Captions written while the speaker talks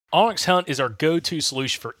Onyx Hunt is our go-to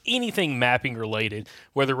solution for anything mapping related,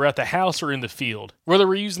 whether we're at the house or in the field. Whether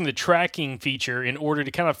we're using the tracking feature in order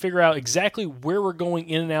to kind of figure out exactly where we're going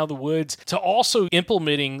in and out of the woods, to also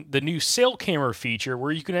implementing the new cell camera feature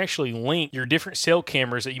where you can actually link your different cell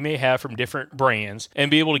cameras that you may have from different brands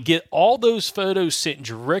and be able to get all those photos sent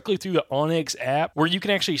directly through the Onyx app where you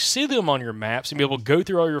can actually see them on your maps and be able to go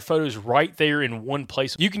through all your photos right there in one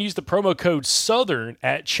place. You can use the promo code SOUTHERN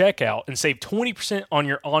at checkout and save 20% on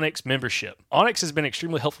your Onyx membership. Onyx has been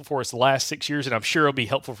extremely helpful for us the last 6 years, and I'm sure it'll be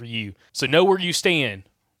helpful for you. So know where you stand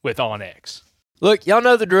with Onyx. Look, y'all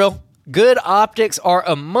know the drill. Good optics are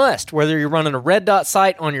a must, whether you're running a red dot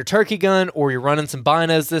sight on your turkey gun or you're running some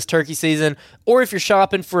binos this turkey season, or if you're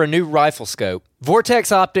shopping for a new rifle scope.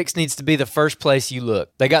 Vortex Optics needs to be the first place you look.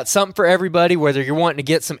 They got something for everybody, whether you're wanting to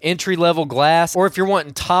get some entry-level glass or if you're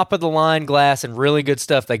wanting top-of-the-line glass and really good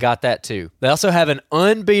stuff, they got that too. They also have an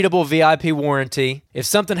unbeatable VIP warranty. If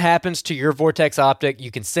something happens to your Vortex Optic, you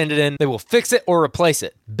can send it in. They will fix it or replace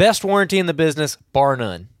it. Best warranty in the business, bar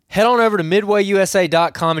none. Head on over to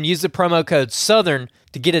MidwayUSA.com and use the promo code SOUTHERN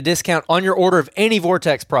to get a discount on your order of any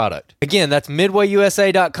Vortex product. Again, that's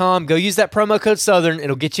MidwayUSA.com. Go use that promo code SOUTHERN.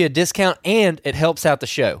 It'll get you a discount and it helps out the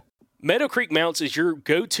show. Meadow Creek Mounts is your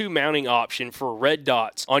go-to mounting option for red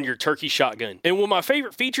dots on your turkey shotgun. And one of my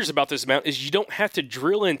favorite features about this mount is you don't have to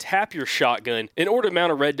drill and tap your shotgun in order to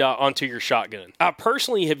mount a red dot onto your shotgun. I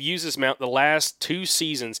personally have used this mount the last 2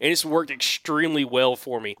 seasons, and it's worked extremely well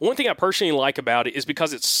for me. One thing I personally like about it is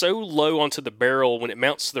because it's so low onto the barrel when it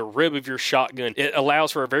mounts to the rib of your shotgun, it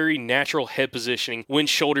allows for a very natural head positioning when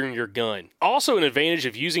shouldering your gun. Also, an advantage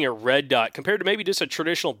of using a red dot compared to maybe just a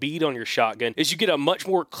traditional bead on your shotgun is you get a much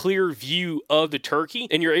more clear view of the turkey,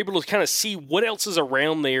 and you're able to kind of see what else is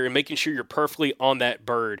around there and making sure you're perfectly on that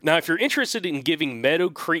bird. Now, if you're interested in giving Meadow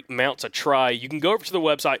Creek Mounts a try, you can go over to the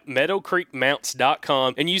website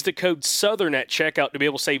meadowcreekmounts.com and use the code SOUTHERN at checkout to be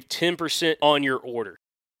able to save 10% on your order.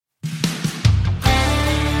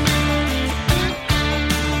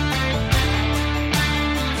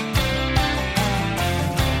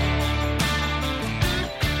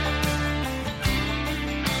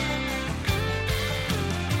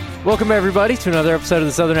 Welcome, everybody, to another episode of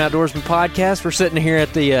the Southern Outdoorsman Podcast. We're sitting here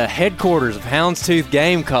at the headquarters of Houndstooth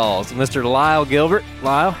Game Calls, Mr. Lyle Gilbert.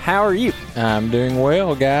 Lyle, how are you? I'm doing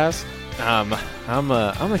well, guys. I'm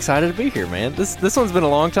excited to be here, man. This one's been a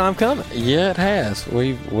long time coming. Yeah, it has.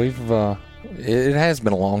 It has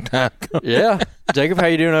been a long time coming. Yeah. Jacob, how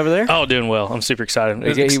you doing over there? Oh, doing well. I'm super excited.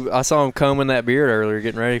 I saw him combing that beard earlier,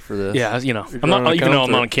 getting ready for this. Yeah, I'm not even though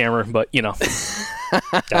I'm on camera, but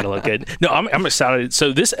gotta look good. No, I'm excited.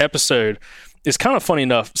 So this episode is kind of funny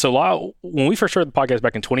enough. So Lyle, when we first started the podcast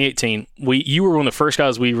back in 2018, you were one of the first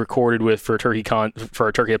guys we recorded with for a turkey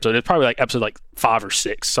episode. It's probably like episode 5 or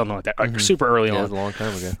 6, something like that, like super early on. It was a long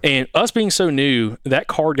time ago. And us being so new, that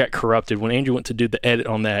card got corrupted. When Andrew went to do the edit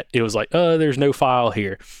on that, it was like, there's no file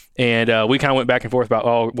here. And we kind of went back and forth about,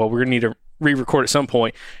 we're going to need to re-record at some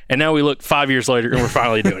point. And now we look 5 years later and we're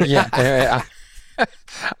finally doing it. Yeah.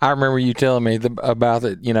 I remember you telling me about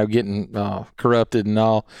it, getting corrupted and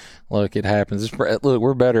all. Look, it happens. Look,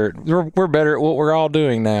 we're better. We're better at what we're all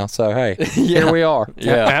doing now. So hey, here we are.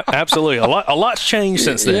 Yeah, absolutely. A lot's changed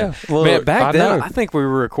since then. Yeah. Look, man, back then, I think we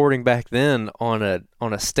were recording back then on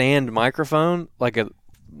a stand microphone, like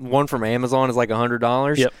one from Amazon is like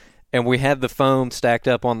 $100. Yep. And we had the phone stacked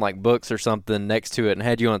up on like books or something next to it, and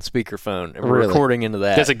had you on speakerphone, and we're recording into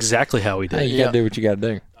that. That's exactly how we did. Hey, you gotta do what you gotta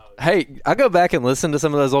do. Hey, I go back and listen to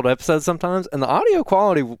some of those old episodes sometimes, and the audio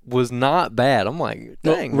quality was not bad. I'm like,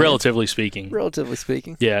 dang. Relatively speaking.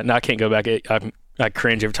 Yeah, no, I can't go back. I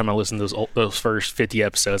cringe every time I listen to those first 50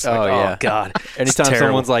 episodes. Oh, God. Anytime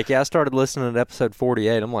someone's like, yeah, I started listening to episode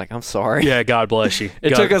 48, I'm like, I'm sorry. Yeah, God bless you.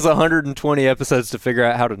 It took us 120 episodes to figure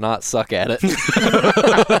out how to not suck at it.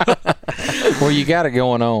 Well, you got it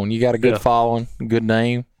going on. You got a good following, good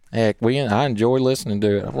name. Heck, I enjoy listening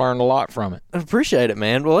to it. I've learned a lot from it. I appreciate it,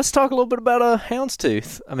 man. Well, let's talk a little bit about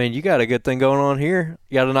Houndstooth. I mean, you got a good thing going on here.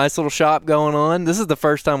 You got a nice little shop going on. This is the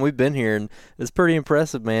first time we've been here, and it's pretty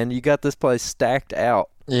impressive, man. You got this place stacked out.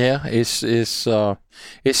 Yeah, it's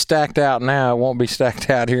stacked out now. It won't be stacked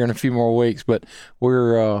out here in a few more weeks, but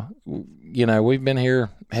we're we've been here.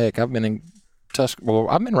 Heck, I've been in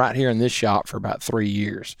I've been right here in this shop for about 3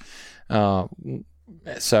 years.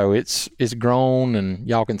 So it's grown, and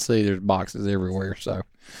y'all can see there's boxes everywhere. So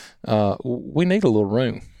we need a little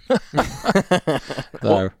room.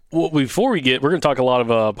 Well, before we're going to talk a lot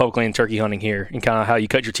of public land turkey hunting here and kind of how you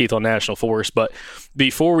cut your teeth on national forest. But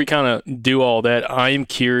before we kind of do all that, I am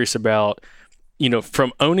curious about,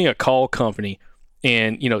 from owning a call company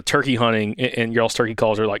and, turkey hunting and y'all's turkey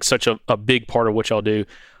calls are like such a big part of what y'all do.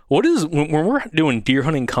 What is when we're doing deer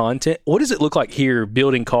hunting content? What does it look like here,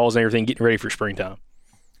 building calls and everything, getting ready for springtime?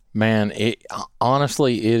 Man,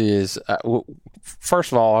 honestly, it is.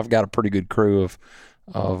 First of all, I've got a pretty good crew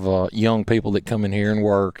of young people that come in here and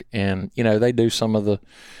work, and they do some of the.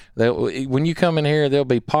 When you come in here, there'll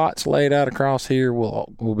be pots laid out across here.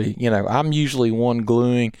 We'll be, I'm usually one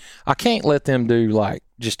gluing. I can't let them do like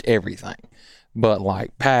just everything, but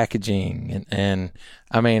like packaging and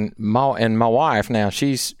I mean my wife now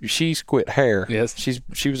she's quit hair. Yes,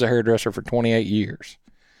 she was a hairdresser for 28 years,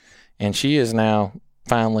 and she is now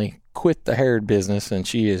finally quit the hair business, and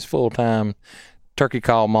she is full-time turkey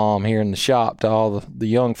call mom here in the shop to all the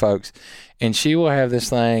young folks. And she will have this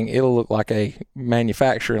thing, it'll look like a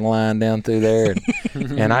manufacturing line down through there,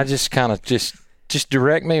 and I just kind of just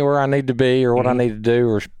direct me where I need to be or what I need to do,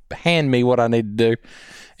 or hand me what I need to do.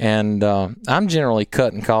 And I'm generally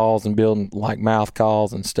cutting calls and building like mouth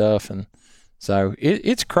calls and stuff, and so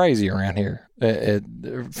it's crazy around here.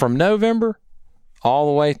 From November all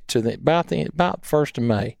the way to about 1st of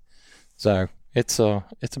May. So it's a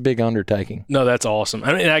big undertaking. No, that's awesome.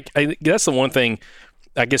 I mean, I that's the one thing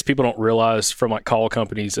I guess people don't realize from like call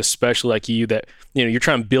companies, especially like you, that you're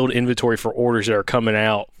trying to build inventory for orders that are coming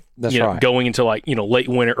out. That's right. Going into like late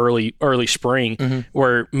winter, early spring,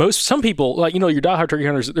 where some people like your diehard turkey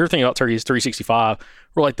hunters, they're thinking about turkeys 365.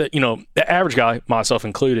 We're like the average guy, myself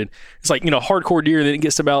included, it's like hardcore deer. Then it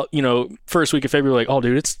gets to about first week of February, like, oh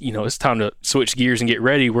dude, it's time to switch gears and get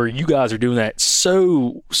ready. Where you guys are doing that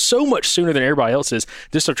so much sooner than everybody else is,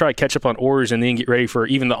 just to try to catch up on orders and then get ready for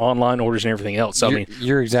even the online orders and everything else. So,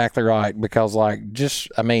 you're exactly right, because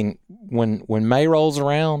when May rolls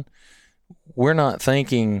around, we're not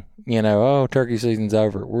thinking, oh, turkey season's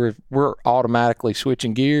over. We're automatically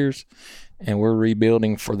switching gears and we're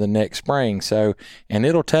rebuilding for the next spring. So, and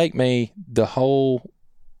it'll take me the whole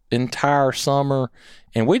entire summer,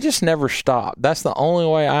 and we just never stop. That's the only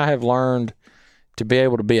way I have learned to be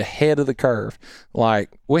able to be ahead of the curve. Like,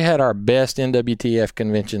 we had our best NWTF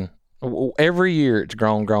convention. Every year it's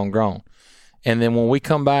grown. And then when we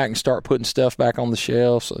come back and start putting stuff back on the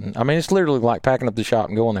shelves, and I mean, it's literally like packing up the shop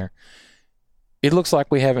and going there. It looks like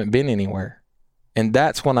we haven't been anywhere. And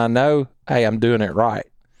that's when I know, hey, I'm doing it right.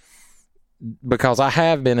 Because I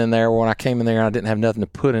have been in there when I came in there and I didn't have nothing to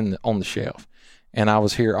put on the shelf. And I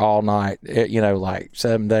was here all night, like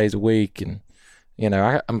 7 days a week. And,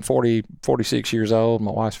 I'm 46 years old.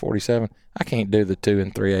 My wife's 47. I can't do the 2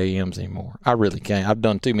 and 3 a.m.s anymore. I really can't. I've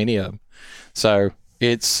done too many of them. So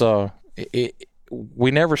it's, we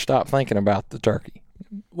never stop thinking about the turkey.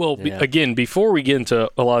 Well, again, before we get into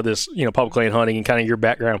a lot of this, public land hunting and kind of your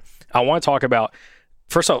background, I want to talk about,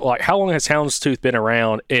 first off, like, how long has Houndstooth been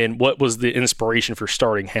around, and what was the inspiration for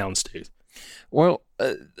starting Houndstooth? Well,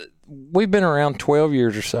 we've been around 12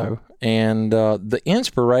 years or so, and the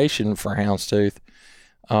inspiration for Houndstooth,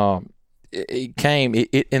 it came,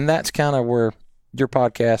 and that's kind of where your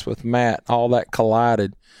podcast with Matt, all that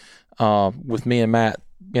collided with me and Matt,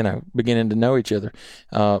 beginning to know each other.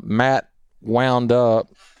 Matt wound up,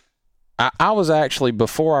 I was actually,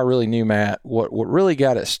 before I really knew Matt, what really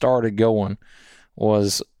got it started going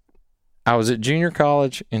was I was at junior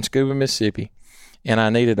college in Scuba, Mississippi, and I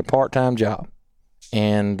needed a part-time job.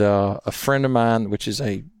 And a friend of mine, which is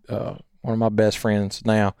one of my best friends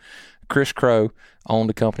now, Chris Crow, owned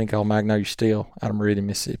a company called Magnolia Steel out of Meridian,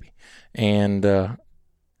 Mississippi. And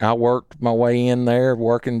I worked my way in there,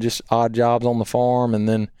 working just odd jobs on the farm, and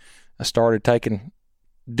then I started taking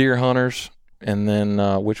deer hunters, and then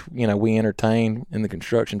which we entertained in the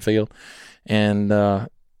construction field, and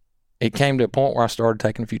it came to a point where I started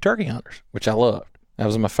taking a few turkey hunters, which I loved. That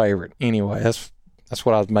was my favorite. Anyway, that's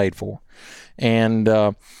what I was made for. And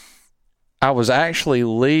I was actually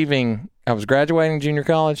leaving. I was graduating junior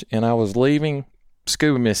college, and I was leaving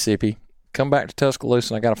Scuba, Mississippi, come back to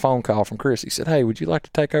Tuscaloosa, and I got a phone call from Chris. He said, "Hey, would you like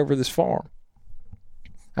to take over this farm?"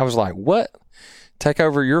 I was like, "What? Take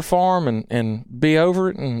over your farm and be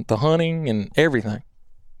over it, and the hunting and everything?"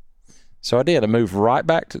 So I did. I moved right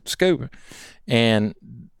back to Scuba. And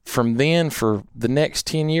from then, for the next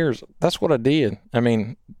 10 years, that's what I did. I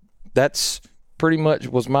mean, that's pretty much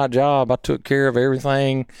was my job. I took care of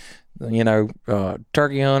everything,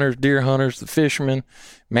 turkey hunters, deer hunters, the fishermen,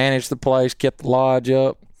 managed the place, kept the lodge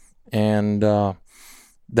up. And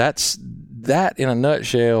that in a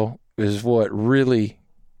nutshell is what really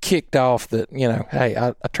kicked off that, hey,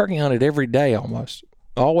 I turkey hunted every day almost.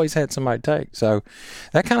 Always had somebody take. So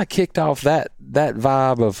that kind of kicked off that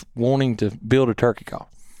vibe of wanting to build a turkey call.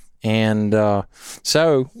 And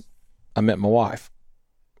so I met my wife.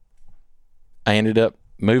 I ended up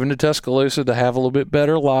moving to Tuscaloosa to have a little bit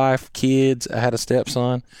better life, kids. I had a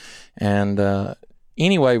stepson. And,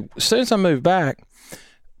 anyway, as soon as I moved back,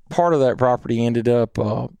 part of that property ended up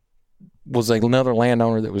was another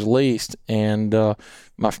landowner that was leased, and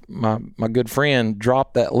my good friend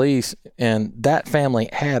dropped that lease, and that family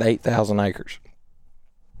had 8,000 acres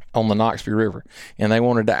on the Noxubee River, and they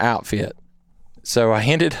wanted to outfit. So I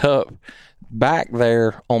ended up back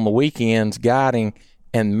there on the weekends guiding,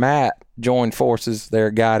 and Matt joined forces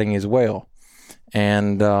there guiding as well.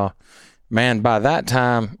 And man, by that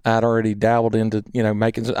time I'd already dabbled into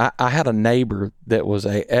making. I had a neighbor that was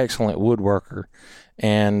a excellent woodworker,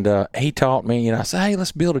 and he taught me. I said, hey,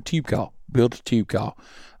 let's build a tube call.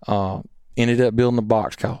 Ended up building a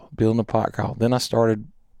box call, building a pot call. Then I started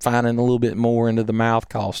finding a little bit more into the mouth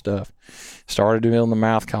call stuff. Started building the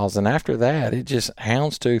mouth calls, and after that, it just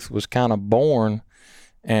houndstooth was kind of born.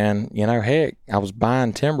 And heck, I was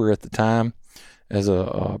buying timber at the time as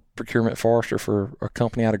a procurement forester for a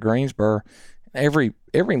company out of Greensboro. Every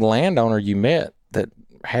landowner you met that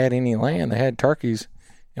had any land, they had turkeys.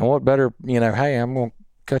 And what better, hey, I'm going to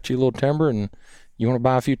cut you a little timber, and you want to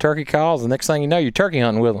buy a few turkey calls. The next thing you know, you're turkey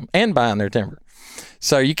hunting with them and buying their timber.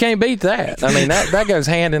 So you can't beat that. I mean, that goes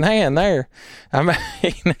hand in hand there. I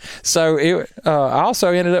mean, so I also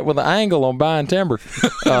ended up with an angle on buying timber.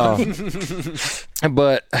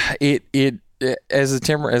 But it as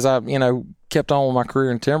I kept on with my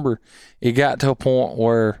career in timber, it got to a point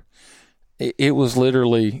where it was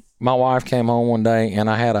literally, my wife came home one day and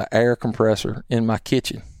I had an air compressor in my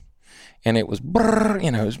kitchen. And it was,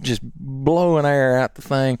 it was just blowing air out the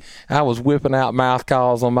thing. I was whipping out mouth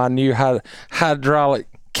calls on my new hydraulic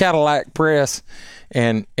Cadillac press.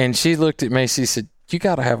 And she looked at me, she said, you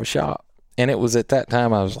got to have a shop. And it was at that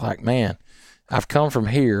time I was like, man, I've come from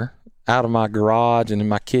here, out of my garage and in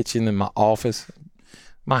my kitchen and my office.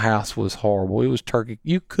 My house was horrible. It was turkey.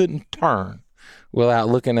 You couldn't turn without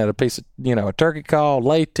looking at a piece of, a turkey call,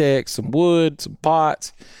 latex, some wood, some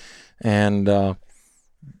pots. And,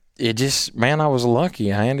 it just, man, I was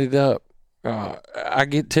lucky. I ended up, I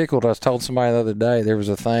get tickled. I was told somebody the other day, there was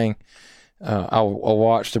a thing I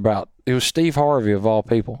watched about, it was Steve Harvey of all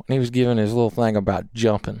people. And he was giving his little thing about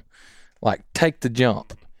jumping, like take the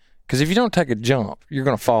jump. Because if you don't take a jump, you're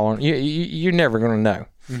going to fall on, you're never going to know.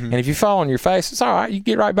 Mm-hmm. And if you fall on your face, it's all right. You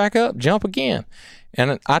get right back up, jump again.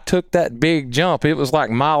 And I took that big jump. It was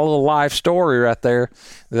like my little life story right there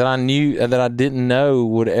that I knew, that I didn't know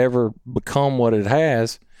would ever become what it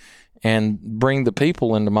has and bring the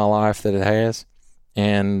people into my life that it has.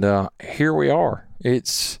 And here we are.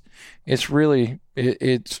 It's really,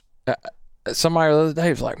 somebody the other day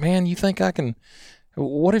was like, man, you think I can,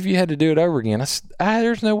 what if you had to do it over again? I said,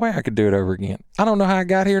 there's no way I could do it over again. I don't know how I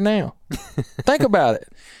got here now. Think about it.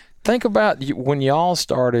 Think about when y'all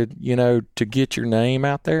started, to get your name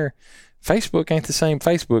out there. Facebook ain't the same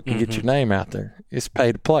Facebook to get your name out there. It's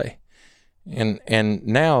pay to play. And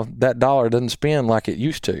now that dollar doesn't spend like it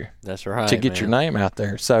used to. That's right. To get your name out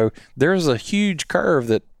there. So there's a huge curve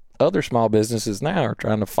that other small businesses now are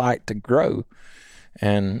trying to fight to grow,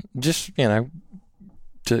 and just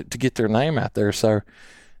to get their name out there. So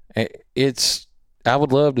I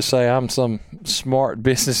would love to say I'm some smart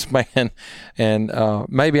businessman, and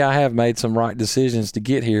maybe I have made some right decisions to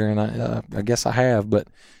get here, and I guess I have, but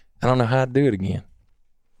I don't know how to do it again.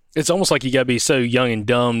 It's almost like you got to be so young and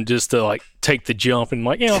dumb just to take the jump and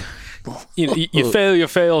you fail, you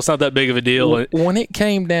fail. It's not that big of a deal. When it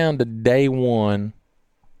came down to day one,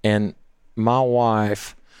 and my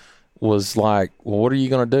wife was like, well, what are you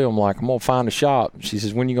going to do? I'm like, I'm going to find a shop. She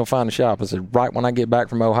says, when are you going to find a shop? I said, right when I get back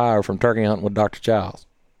from Ohio from turkey hunting with Dr. Childs.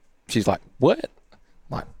 She's like, what?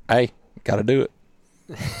 I'm like, hey, got to do it.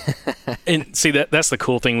 And see, that's the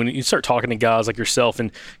cool thing when you start talking to guys like yourself,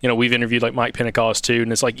 and we've interviewed like Mike Pentecost too,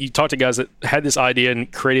 and it's like you talk to guys that had this idea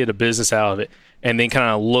and created a business out of it, and then kind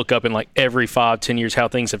of look up in every 5-10 years how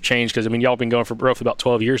things have changed, because y'all been going for roughly about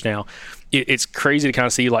 12 years now. It's crazy to kind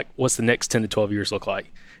of see what's the next 10 to 12 years look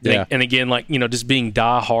like. Yeah. And again, just being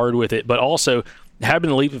die hard with it, but also having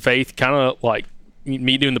the leap of faith, kind of like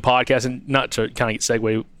me doing the podcast, and not to kind of get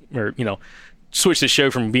segue or switch the show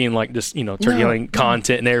from being just turkey hunting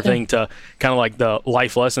content and everything to kind of like the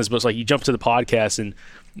life lessons, but it's like you jump to the podcast and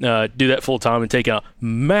do that full time and take a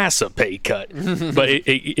massive pay cut. But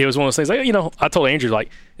it was one of those things I told Andrew,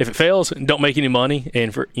 if it fails and don't make any money,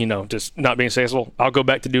 and for just not being successful, I'll go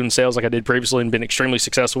back to doing sales like I did previously and been extremely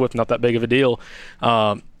successful with, not that big of a deal.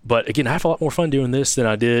 But again, I have a lot more fun doing this than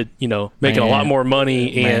I did making a lot more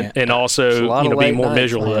money and also being more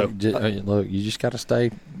miserable. Look, you just got to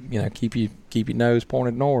stay keep your nose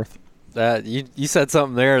pointed north. You said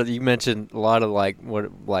something there that you mentioned a lot of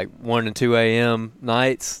 1 and 2 a.m.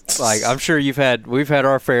 nights. I'm sure we've had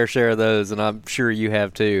our fair share of those, and I'm sure you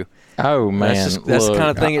have too. Oh man, That's look, the kind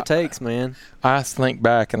of thing it takes, man. I think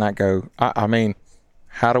back and I go, I mean,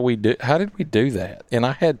 how did we do that? And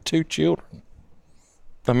I had 2 children.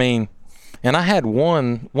 I mean, and I had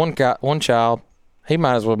one child. He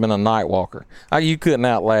might as well have been a night walker. You couldn't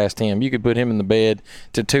outlast him. You could put him in the bed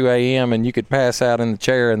to 2 a.m. and you could pass out in the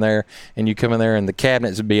chair in there, and you come in there and the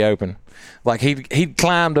cabinets would be open. Like he'd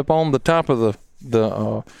climbed up on the top of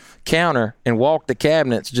the counter and walked the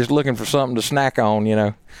cabinets just looking for something to snack on, you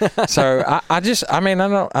know. So I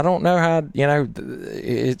don't know how, you know,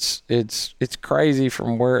 it's crazy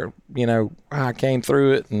from where, you know, I came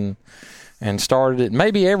through it and started it.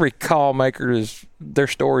 Maybe every call maker their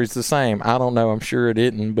story's the same. I don't know. I'm sure it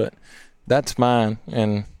isn't, but that's mine,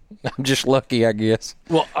 and I'm just lucky, I guess.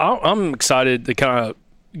 Well, I'm excited to kind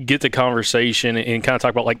of get the conversation and kind of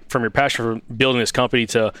talk about, like, from your passion for building this company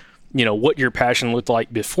to, you know, what your passion looked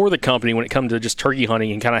like before the company when it comes to just turkey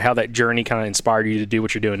hunting, and kind of how that journey kind of inspired you to do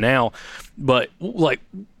what you're doing now. But, like,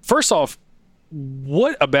 first off,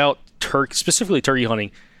 what about specifically turkey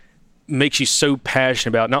hunting makes you so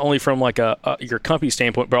passionate about, not only from like your company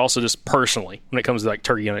standpoint, but also just personally when it comes to like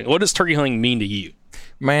turkey hunting? What does turkey hunting mean to you?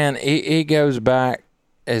 Man, it goes back,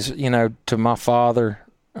 as you know, to my father.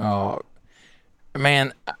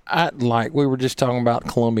 Man, like we were just talking about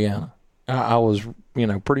Columbiana. I was, you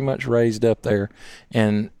know, pretty much raised up there,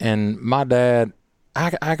 and my dad,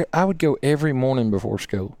 I would go every morning before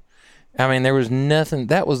school. I mean, there was nothing.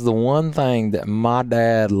 That was the one thing that my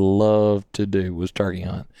dad loved to do, was turkey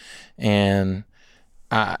hunt. And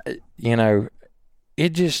you know, it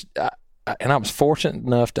just, and I was fortunate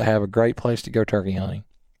enough to have a great place to go turkey hunting,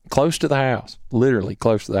 close to the house, literally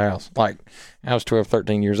close to the house. Like, I was 12,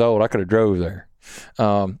 13 years old. I could have drove there.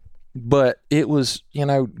 But it was, you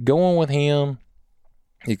know, going with him,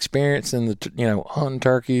 experiencing the, you know, hunting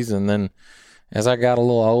turkeys. And then as I got a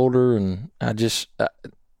little older, and I just,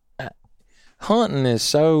 hunting is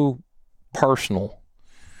so personal,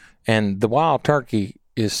 and the wild turkey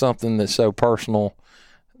is something that's so personal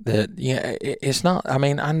that, yeah, it's not. I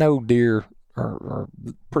mean, I know deer are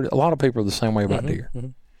a lot of people are the same way about deer,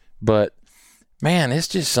 but man, it's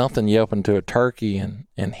just something yelping to a turkey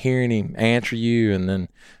and hearing him answer you, and then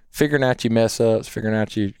figuring out your mess ups, figuring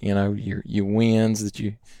out you know your wins that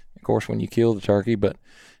you, of course, when you kill the turkey. But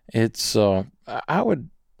it's I would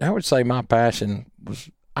say my passion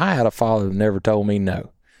was, I had a father who never told me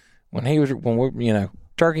no. When we, you know,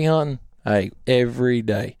 turkey hunting, hey, every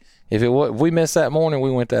day. If we missed that morning,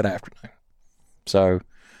 we went that afternoon. So,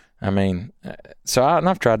 I mean,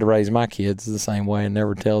 I've tried to raise my kids the same way and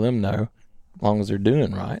never tell them no, as long as they're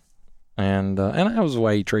doing right. And that was the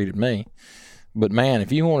way he treated me. But man,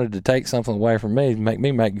 if you wanted to take something away from me, make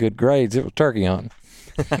me make good grades, it was turkey hunting.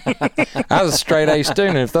 I was a straight A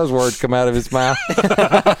student if those words come out of his mouth.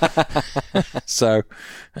 So,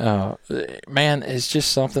 man, it's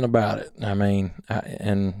just something about it. I mean,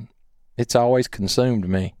 and it's always consumed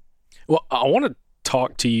me. Well, I want to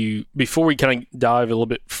talk to you before we kind of dive a little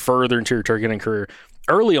bit further into your turkey hunting career.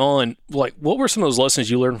 Early on, like, what were some of those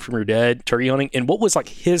lessons you learned from your dad turkey hunting, and what was like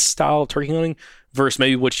his style of turkey hunting versus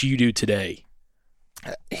maybe what you do today?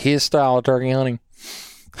 His style of turkey hunting.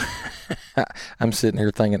 I'm sitting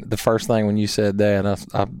here thinking, the first thing when you said that,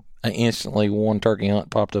 I instantly one turkey hunt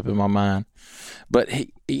popped up in my mind. But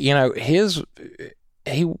he, you know, he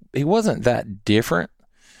wasn't that different.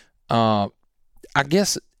 I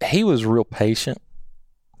guess he was real patient,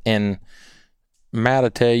 and Matt, I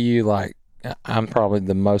tell you, like, I'm probably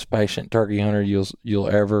the most patient turkey hunter you'll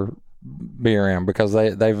ever be around, because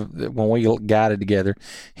they've when we guided together,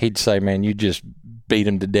 he'd say, man, you just beat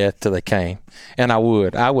them to death till they came. And I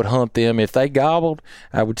would hunt them. If they gobbled,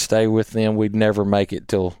 I would stay with them. We'd never make it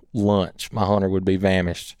till lunch. My hunter would be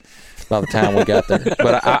famished by the time we got there.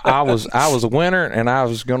 But I was a winner, and I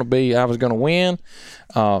was going to win.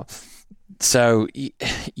 So,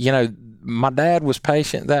 you know, my dad was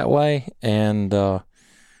patient that way. And,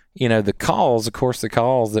 you know, the calls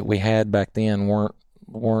that we had back then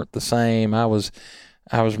weren't the same. I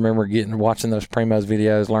remember watching those Primos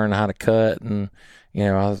videos, learning how to cut, and, you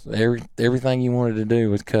know, everything you wanted to do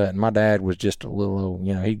was cut. And my dad was just a little,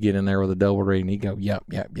 you know, he'd get in there with a double reed and he'd go, yep.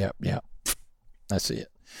 That's it.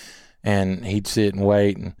 And he'd sit and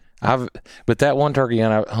wait. And but that one turkey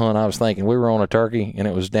hunt, I was thinking, we were on a turkey, and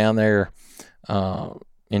it was down there,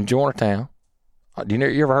 in Jointown.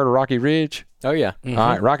 You ever heard of Rocky Ridge? Oh yeah. Mm-hmm. All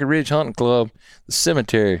right. Rocky Ridge Hunting Club, the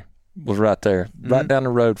cemetery was right there, right down the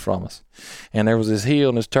road from us. And there was this hill,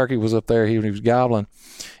 and this turkey was up there. He was gobbling.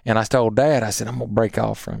 And I told Dad, I said, I'm going to break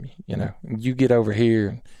off from you. You know, you get over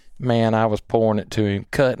here. Man, I was pouring it to him,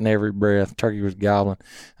 cutting every breath. Turkey was gobbling.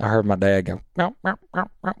 I heard my dad go, meow, meow, meow,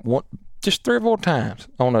 meow. just 3 or 4 times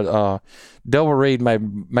on a double reed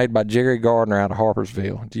made by Jerry Gardner out of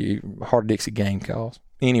Harpersville, Hard-Dixie game calls.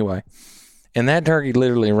 Anyway, and that turkey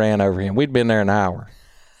literally ran over him. We'd been there an hour.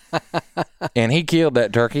 And he killed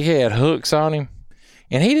that turkey. He had hooks on him.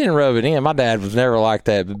 And he didn't rub it in. My dad was never like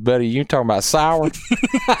that. But, buddy, you talking about sour?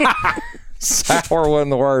 Sour wasn't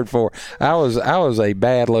the word for it. I was a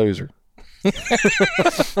bad loser.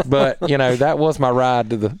 But, that was my ride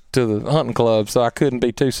to the hunting club, so I couldn't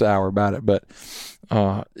be too sour about it. But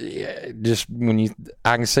just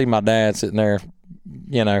I can see my dad sitting there,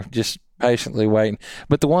 just patiently waiting.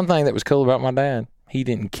 But the one thing that was cool about my dad, he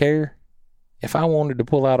didn't care if I wanted to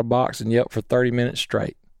pull out a box and yelp for 30 minutes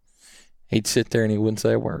straight. He'd sit there and he wouldn't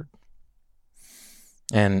say a word.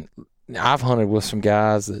 And I've hunted with some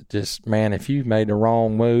guys that just, man, if you made the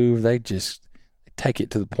wrong move, they just take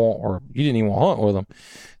it to the point where you didn't even hunt with them.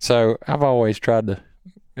 So I've always tried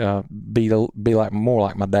to be like more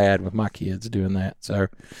like my dad with my kids doing that. So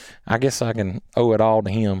I guess I can owe it all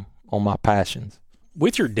to him on my passions.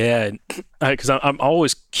 With your dad, because I'm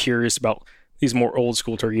always curious about these more old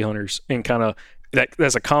school turkey hunters, and kind of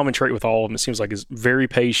that's a common trait with all of them. It seems like is very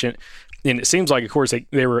patient, and it seems like, of course,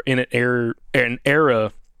 they were in an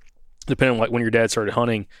era, depending on like when your dad started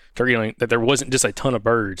hunting turkey hunting, that there wasn't just a ton of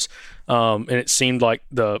birds, and it seemed like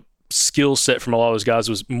the skill set from a lot of those guys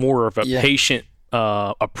was more of a patient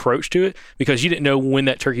approach to it, because you didn't know when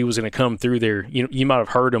that turkey was going to come through there. You might have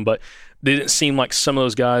heard them, but they didn't seem like some of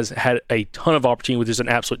those guys had a ton of opportunity with just an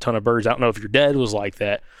absolute ton of birds. I don't know if your dad was like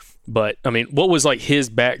that, but I mean, what was like his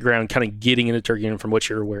background kind of getting into turkey hunting from what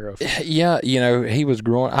you're aware of? Yeah, he was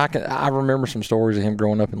growing. I remember some stories of him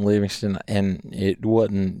growing up in Livingston, and it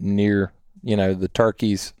wasn't near the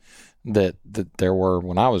turkeys that there were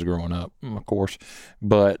when I was growing up, of course,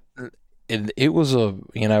 but it was a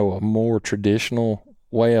more traditional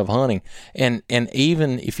way of hunting, and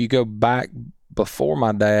even if you go back before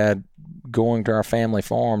my dad going to our family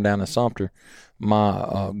farm down in Sumter,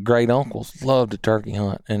 my great uncles loved to turkey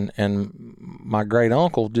hunt, and my great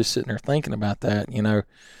uncle, just sitting there thinking about that,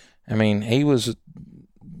 I mean, he was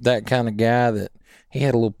that kind of guy that he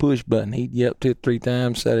had a little push button. He'd yelp 2 or 3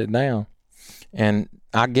 times, set it down, and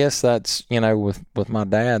I guess that's with my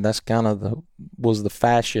dad, that's kind of was the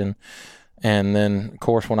fashion. And then, of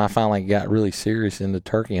course, when I finally got really serious into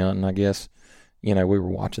turkey hunting, I guess, we were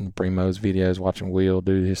watching the Primos videos, watching Will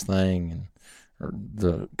do his thing, or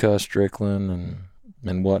the Cuz Strickland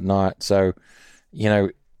and whatnot. So,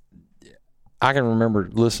 I can remember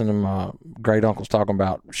listening to my great uncles talking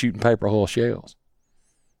about shooting paper hull shells,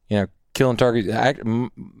 killing turkeys.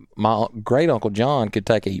 My great uncle John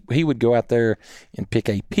he would go out there and pick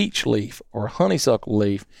a peach leaf or a honeysuckle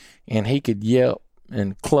leaf, and he could yelp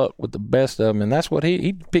and cluck with the best of them, and that's what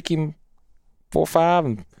he'd pick him 4 or 5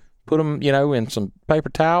 and put them, in some paper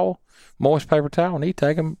towel, moist paper towel, and he'd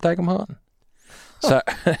take them hunting. So,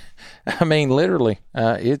 I mean, literally,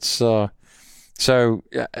 it's so.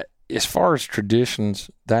 As far as traditions,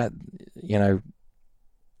 that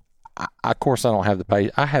of course, I don't have the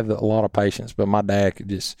patience. I have a lot of patience, but my dad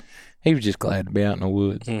he was just glad to be out in the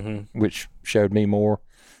woods, which showed me more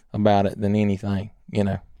about it than anything,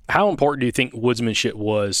 How important do you think woodsmanship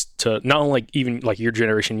was to not only even like your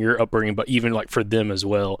generation, your upbringing, but even like for them as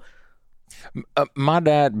well? My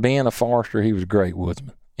dad, being a forester, he was a great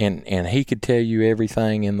woodsman, and he could tell you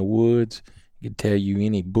everything in the woods. He could tell you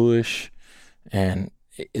any bush, and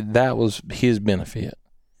that was his benefit.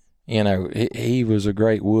 He was a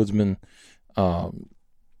great woodsman,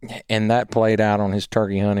 and that played out on his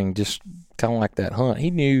turkey hunting, just kind of like that hunt.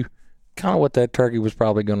 He knew kind of what that turkey was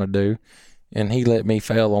probably going to do. And he let me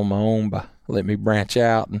fail on my own by let me branch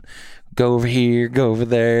out and go over here, go over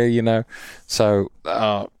there, So,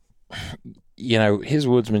 his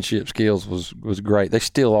woodsmanship skills was great. They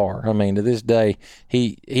still are. I mean, to this day,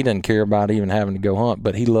 he doesn't care about even having to go hunt,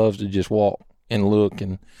 but he loves to just walk and look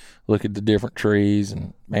at the different trees.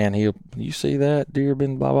 And, man, you see that deer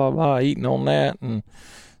been blah, blah, blah, eating on that. And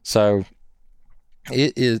so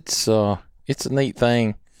it's a neat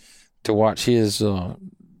thing to watch his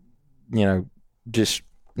just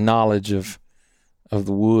knowledge of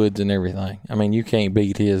the woods and everything. I mean, you can't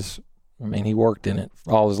beat his. I mean, he worked in it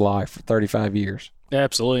all his life for 35 years.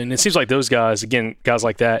 Absolutely. And it seems like those guys, again, guys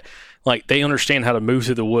like that, like they understand how to move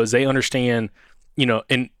through the woods. They understand,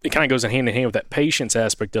 and it kind of goes hand in hand with that patience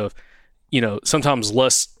aspect of, sometimes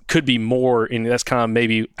less could be more. And that's kind of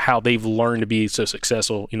maybe how they've learned to be so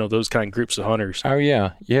successful, those kind of groups of hunters. Oh,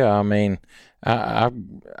 yeah. Yeah. I mean, I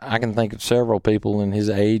can think of several people in his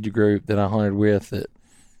age group that I hunted with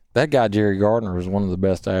that guy Jerry Gardner was one of the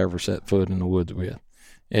best I ever set foot in the woods with.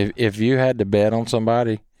 If you had to bet on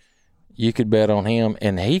somebody, you could bet on him,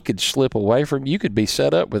 and he could slip away from you. You could be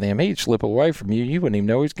set up with him. He'd slip away from you. You wouldn't even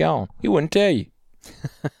know he's gone. He wouldn't tell you.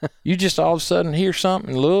 You just all of a sudden hear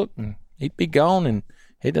something, look, and he'd be gone, and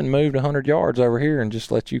he done moved 100 yards over here and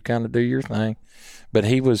just let you kind of do your thing. But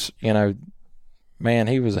he was, man,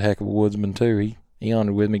 he was a heck of a woodsman too. He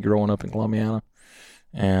hunted with me growing up in Columbiana,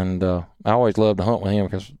 and I always loved to hunt with him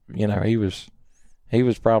because he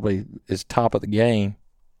was probably his top of the game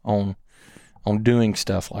on doing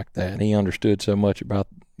stuff like that. He understood so much about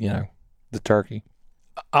the turkey.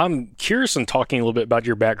 I'm curious in talking a little bit about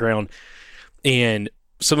your background and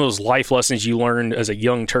some of those life lessons you learned as a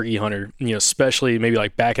young turkey hunter, especially maybe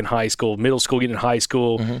like back in high school, middle school, getting in high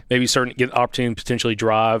school, maybe starting to get an opportunity to potentially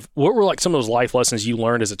drive. What were like some of those life lessons you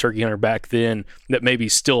learned as a turkey hunter back then that maybe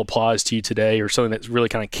still applies to you today, or something that's really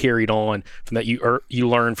kind of carried on from that you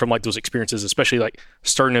learned from like those experiences, especially like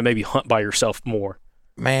starting to maybe hunt by yourself more?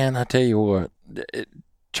 Man, I tell you what,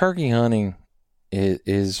 turkey hunting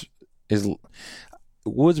is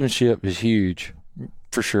woodsmanship is huge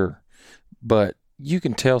for sure, but you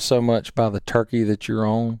can tell so much by the turkey that you're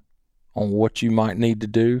on what you might need to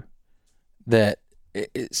do, that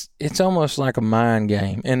it's almost like a mind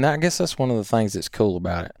game. And I guess that's one of the things that's cool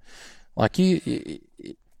about it. Like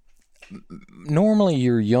normally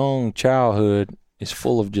your young childhood is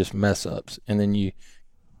full of just mess ups, and then you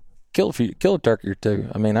kill a turkey or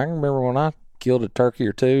two. I mean, I can remember when I killed a turkey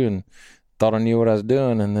or two and thought I knew what I was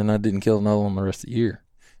doing, and then I didn't kill another one the rest of the year.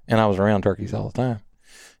 And I was around turkeys all the time.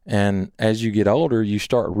 And as you get older, you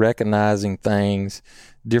start recognizing things.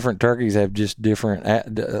 Different turkeys have just different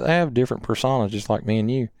personas, just like me and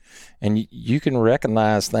you. And you can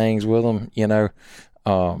recognize things with them.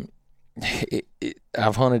 I've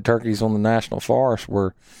hunted turkeys on the national forest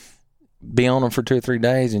where be on them for 2 or 3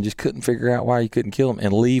 days and just couldn't figure out why you couldn't kill them,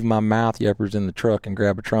 and leave my mouth yelpers in the truck and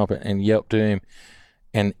grab a trumpet and yelp to him.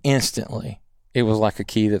 And instantly it was like a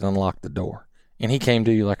key that unlocked the door. And he came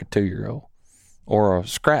to you like a 2-year-old. Or a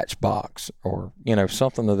scratch box, or,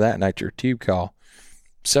 something of that nature, a tube call.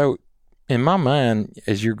 So in my mind,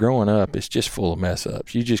 as you're growing up, it's just full of mess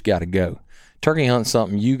ups. You just got to go. Turkey hunt's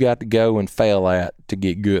something you got to go and fail at to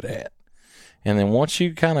get good at. And then once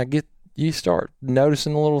you kind of you start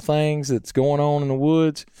noticing the little things that's going on in the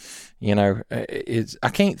woods, I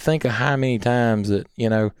can't think of how many times that,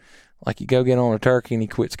 like you go get on a turkey and he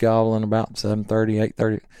quits gobbling about 7:30,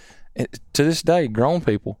 8:30. To this day, grown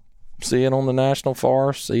people see it on the national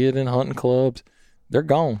forest, see it in hunting clubs, they're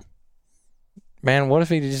gone. Man, what if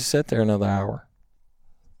he just sat there another hour?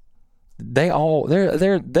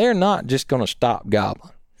 They're not just going to stop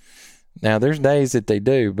gobbling. Now, there's days that they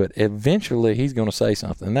do, but eventually he's going to say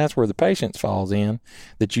something. And that's where the patience falls in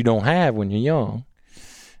that you don't have when you're young.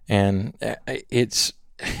 And it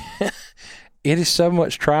is so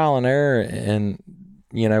much trial and error. And,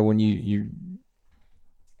 when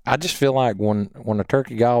I just feel like when a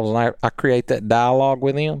turkey gobbles and I create that dialogue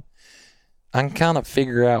with him, I can kind of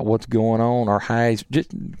figure out what's going on, or just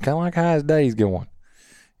kind of like how his day's going.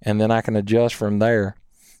 And then I can adjust from there.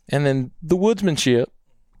 And then the woodsmanship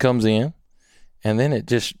comes in, and then it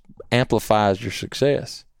just amplifies your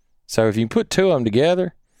success. So if you put 2 of them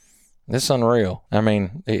together, it's unreal. I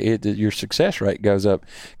mean, your success rate goes up.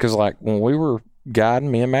 Because like when we were guiding,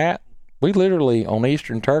 me and Matt, we literally on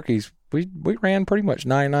Eastern turkeys, we ran pretty much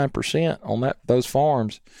 99% on those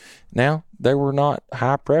farms. Now, they were not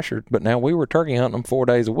high pressured, but now we were turkey hunting them 4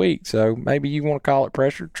 days a week. So maybe you want to call it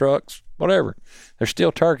pressured trucks, whatever. They're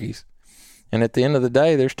still turkeys. And at the end of the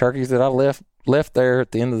day, there's turkeys that I left there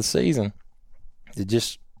at the end of the season. It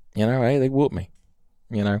just, hey, they whooped me.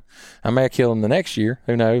 I may have killed them the next year.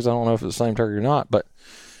 Who knows? I don't know if it's the same turkey or not. But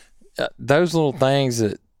those little things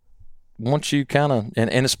that once you kind of,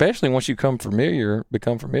 and especially once you become familiar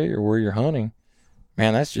where you're hunting,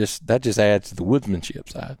 man, that just adds to the woodsmanship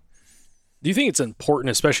side. Do you think it's important,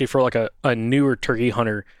 especially for like a newer turkey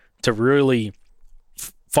hunter, to really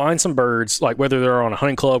find some birds, like whether they're on a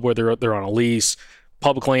hunting club, whether they're on a lease,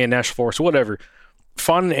 public land, national forest, whatever,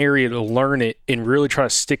 find an area to learn it and really try to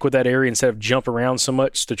stick with that area instead of jump around so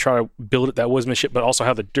much to try to build it that woodsmanship, but also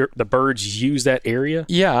how the birds use that area?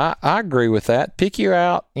 Yeah, I agree with that. Pick you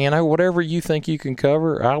out, whatever you think you can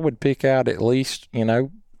cover. I would pick out at least,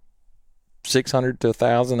 600 to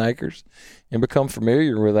 1,000 acres and become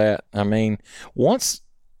familiar with that. I mean, once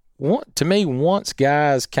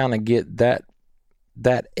guys kind of get that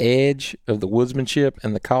edge of the woodsmanship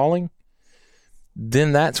and the calling,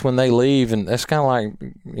 then that's when they leave. And that's kind of like,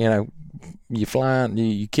 you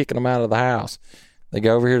kicking them out of the house. They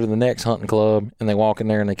go over here to the next hunting club and they walk in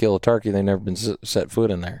there and they kill a turkey. They've never been set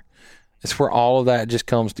foot in there. It's where all of that just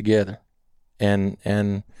comes together. And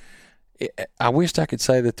I wished I could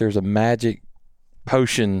say that there's a magic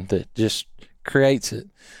potion that just creates it,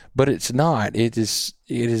 but it's not. It is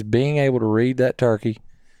being able to read that turkey,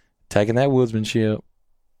 taking that woodsmanship,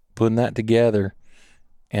 putting that together,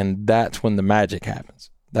 and that's when the magic happens.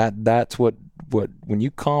 That's what when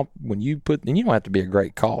you put, and you don't have to be a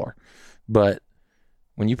great caller, but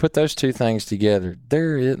when you put those two things together,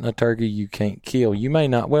 there isn't a turkey you can't kill. You may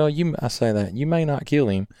not, I say that, you may not kill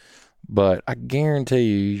him, but I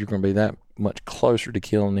guarantee you're going to be that much closer to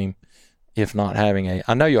killing him, if not having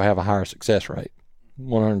I know you'll have a higher success rate,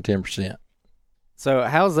 110%. So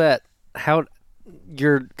how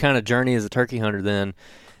your kind of journey as a turkey hunter then,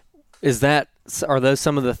 are those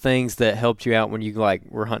some of the things that helped you out when you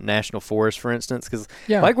were hunting national forest, for instance? Because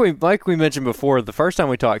like we mentioned before, the first time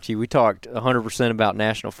we talked to you, we talked 100% about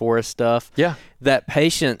national forest stuff. Yeah. That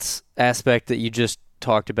patience aspect that you just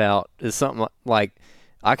talked about is something like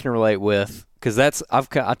I can relate with, because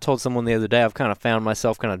I told someone the other day, I've kind of found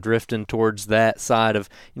myself kind of drifting towards that side of,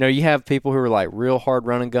 you have people who are like real hard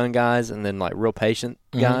running gun guys and then like real patient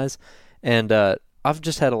guys. And I've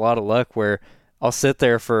just had a lot of luck where I'll sit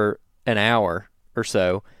there for an hour or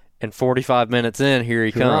so, and 45 minutes in, here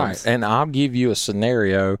he comes. Right. And I'll give you a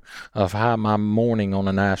scenario of how my morning on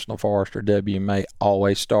a national forest or WMA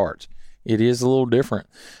always starts. It is a little different.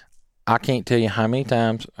 I can't tell you how many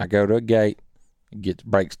times I go to a gate,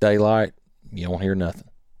 breaks daylight, you don't hear nothing.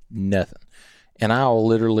 And I'll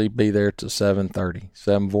literally be there till 7:30,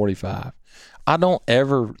 7:45. I don't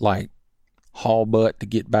ever haul butt to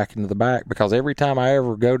get back into the back, because every time I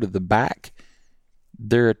ever go to the back,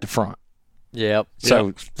 they're at the front. Yep.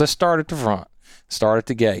 So let's start at the front. Start at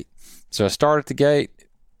the gate. So I start at the gate.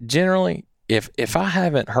 Generally, if I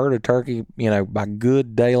haven't heard a turkey, by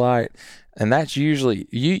good daylight, and that's usually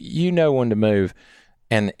you know when to move,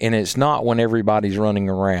 and it's not when everybody's running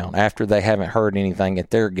around after they haven't heard anything at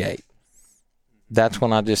their gate. That's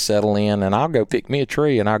when I just settle in, and I'll go pick me a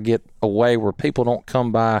tree, and I'll get away where people don't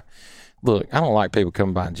come by. Look, I don't like people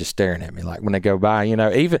coming by and just staring at me like when they go by,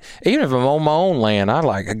 even if I'm on my own land,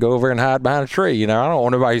 I go over and hide behind a tree. I don't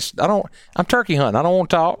want I'm turkey hunting. I don't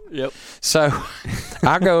want to talk. Yep. So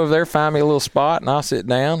I go over there, find me a little spot, and I'll sit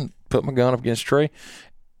down, put my gun up against a tree.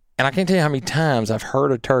 And I can't tell you how many times I've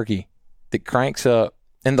heard a turkey that cranks up,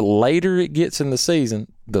 and the later it gets in the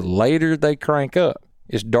season, the later they crank up.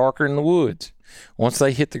 It's darker in the woods. Once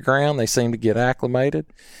they hit the ground, they seem to get acclimated.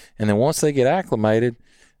 And then once they get acclimated,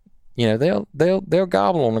 they'll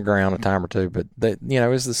gobble on the ground a time or two, but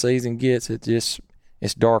as the season gets,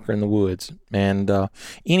 it's darker in the woods. And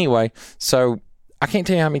anyway, so I can't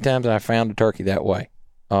tell you how many times I found a turkey that way.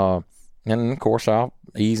 And of course, I'll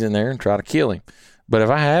ease in there and try to kill him. But if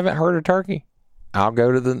I haven't heard a turkey, I'll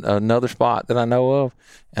go to another spot that I know of,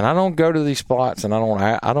 and I don't go to these spots and I don't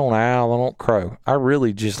owl, I don't crow. I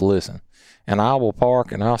really just listen. And I will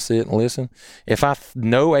park and I'll sit and listen. If I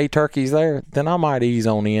know a turkey's there, then I might ease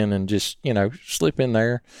on in and just, slip in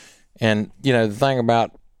there. And, the thing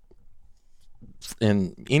about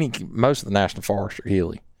most of the national forests are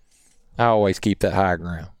hilly. I always keep that high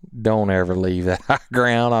ground. Don't ever leave that high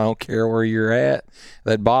ground. I don't care where you're at.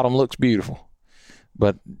 That bottom looks beautiful.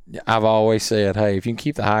 But I've always said, hey, if you can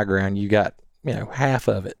keep the high ground, you got, half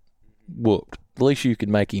of it whooped. At least you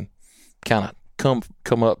can make him kind of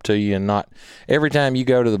come up to you, and not every time you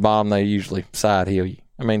go to the bottom they usually side hill you.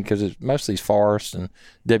 Because most of these forests and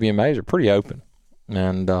WMAs are pretty open,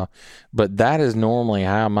 and but that is normally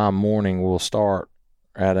how my morning will start.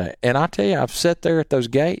 And I tell you, I've sat there at those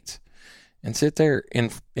gates and sit there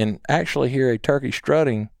and actually hear a turkey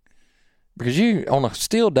strutting, because you on a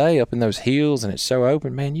still day up in those hills and it's so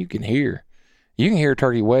open, man, you can hear a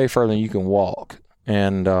turkey way further than you can walk.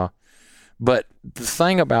 And but the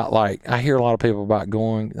thing about, I hear a lot of people about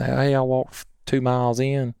going, hey, I walked 2 miles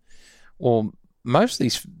in. Well, most of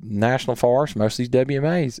these national forests, most of these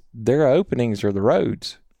WMAs, their openings are the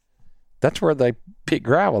roads. That's where they pick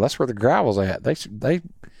gravel. That's where the gravel's at.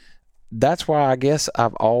 That's why I guess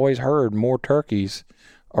I've always heard more turkeys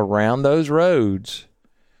around those roads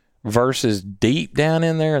versus deep down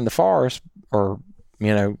in there in the forest, or,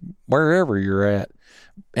 wherever you're at.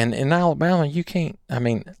 And in Alabama, you can't,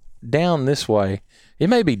 down this way, it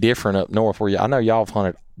may be different up north where I know y'all have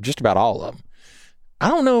hunted just about all of them. I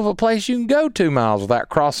don't know of a place you can go 2 miles without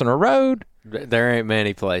crossing a road. There ain't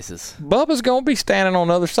many places. Bubba's going to be standing on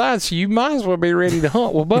the other side, so you might as well be ready to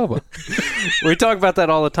hunt with Bubba. We talk about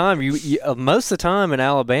that all the time. You most of the time in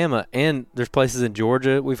Alabama, and there's places in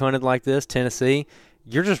Georgia we've hunted like this, Tennessee,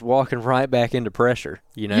 you're just walking right back into pressure,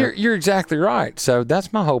 You're exactly right. So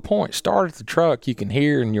that's my whole point. Start at the truck, you can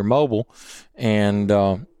hear, and you're mobile. And,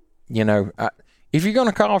 If you're going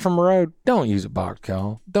to call from a road, don't use a box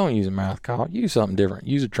call. Don't use a mouth call. Use something different.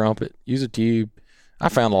 Use a trumpet. Use a tube. I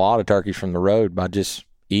found a lot of turkeys from the road by just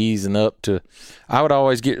easing up to. I would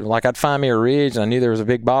always get, like, I'd find me a ridge and I knew there was a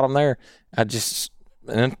big bottom there. In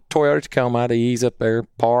a Toyota Tacoma, I'd ease up there,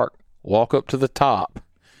 park, walk up to the top,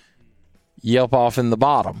 yelp off in the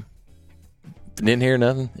bottom. Didn't hear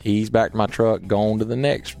nothing, ease back to my truck, go on to the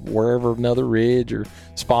next, wherever another ridge or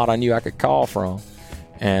spot I knew I could call from.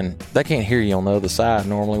 And they can't hear you on the other side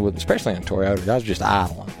normally, especially in a Toyota. I was just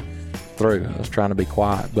idling through. I was trying to be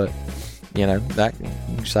quiet, but, that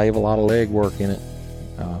you save a lot of leg work in it.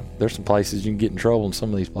 There's some places you can get in trouble in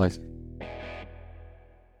some of these places.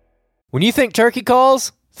 When you think turkey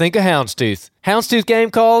calls, think of Houndstooth. Houndstooth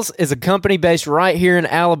Game Calls is a company based right here in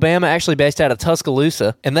Alabama, actually based out of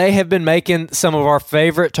Tuscaloosa, and they have been making some of our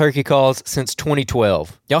favorite turkey calls since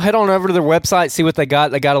 2012. Y'all head on over to their website, see what they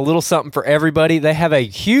got. They got a little something for everybody. They have a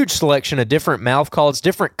huge selection of different mouth calls,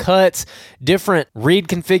 different cuts, different reed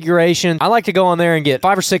configurations. I like to go on there and get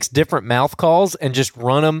 5 or 6 different mouth calls and just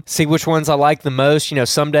run them, see which ones I like the most.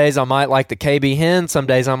 Some days I might like the KB hen, some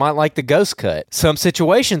days I might like the ghost cut. Some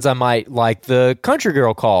situations I might like the country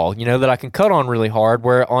girl call, that I can cut on really hard,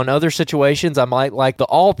 where on other situations I might like the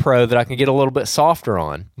all pro that I can get a little bit softer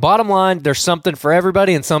on. Bottom line, there's something for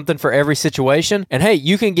everybody and something for every situation. And hey,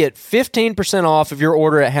 you can get 15% off of your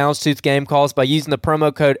order at Houndstooth Game Calls by using the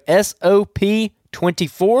promo code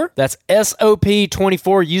SOP24. That's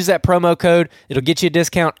SOP24. Use that promo code. It'll get you a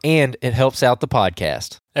discount and it helps out the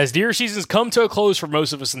podcast. As deer seasons come to a close for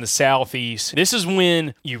most of us in the southeast, this is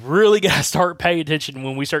when you really got to start paying attention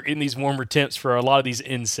when we start getting these warmer temps for a lot of these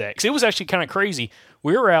insects. It was actually kind of crazy.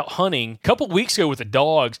 We were out hunting a couple weeks ago with the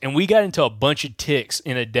dogs, and we got into a bunch of ticks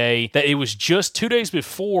in a day that it was just 2 days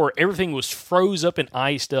before everything was froze up and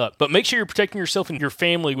iced up. But make sure you're protecting yourself and your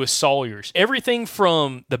family with Sawyers. Everything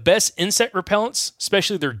from the best insect repellents,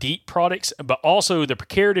 especially their DEET products, but also the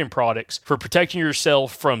Picaridin products for protecting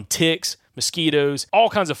yourself from ticks, mosquitoes, all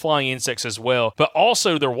kinds of flying insects as well, but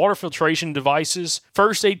also their water filtration devices,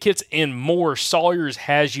 first aid kits, and more. Sawyers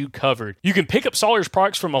has you covered. You can pick up Sawyers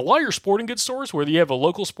products from a lot of your sporting goods stores, whether you have a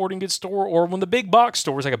local sporting goods store or one of the big box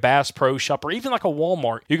stores like a Bass Pro Shop or even like a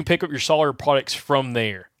Walmart. You can pick up your Sawyer products from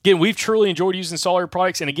there. Again, we've truly enjoyed using Sawyer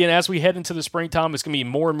products, and again, as we head into the springtime, it's going to be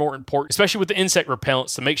more and more important, especially with the insect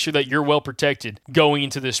repellents, to make sure that you're well protected going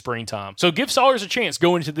into this springtime. So give Sawyers a chance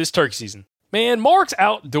going into this turkey season. Man, Mark's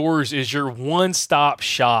Outdoors is your one-stop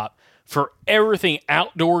shop for everything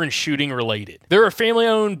outdoor and shooting related. They're a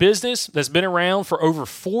family-owned business that's been around for over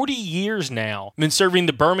 40 years now, been serving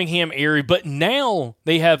the Birmingham area, but now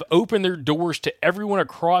they have opened their doors to everyone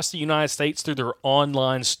across the United States through their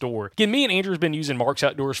online store. Again, me and Andrew have been using Mark's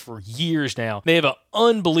Outdoors for years now. They have an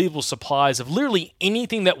unbelievable supplies of literally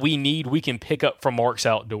anything that we need we can pick up from Mark's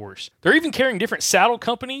Outdoors. They're even carrying different saddle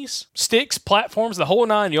companies, sticks, platforms, the whole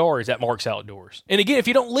 9 yards at Mark's Outdoors. And again, if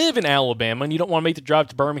you don't live in Alabama and you don't want to make the drive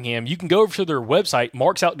to Birmingham, you can go over to their website,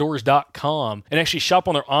 marksoutdoors.com, and actually shop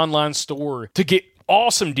on their online store to get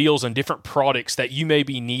awesome deals on different products that you may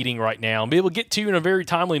be needing right now and be able to get to you in a very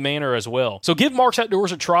timely manner as well. So give Mark's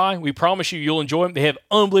Outdoors a try. We promise you'll enjoy them. They have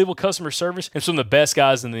unbelievable customer service and some of the best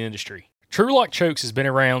guys in the industry. TruLock Chokes has been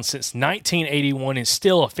around since 1981 and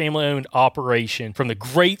still a family-owned operation from the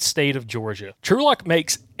great state of Georgia. TruLock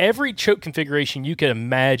makes every choke configuration you can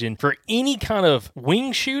imagine for any kind of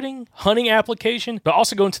wing shooting, hunting application, but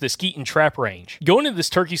also going to the skeet and trap range. Going into this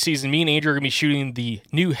turkey season, me and Andrew are going to be shooting the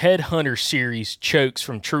new Headhunter series chokes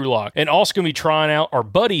from TruLock, and also going to be trying out our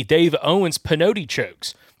buddy Dave Owens' Pinotti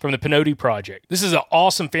chokes from the Pinotti Project. This is an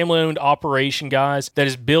awesome family-owned operation, guys, that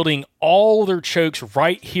is building all their chokes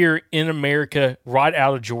right here in America, right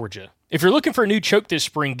out of Georgia. If you're looking for a new choke this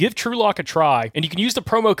spring, give TruLock a try, and you can use the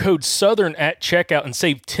promo code SOUTHERN at checkout and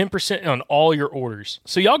save 10% on all your orders.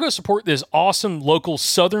 So y'all go support this awesome local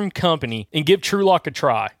Southern company and give TruLock a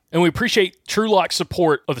try. And we appreciate TruLock's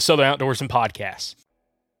support of the Southern Outdoors and Podcasts.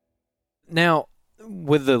 Now,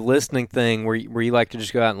 with the listening thing where you like to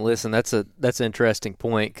just go out and listen, that's an interesting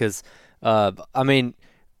point because,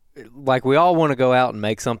 like we all want to go out and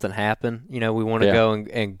make something happen. We want to go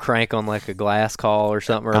and crank on like a glass call or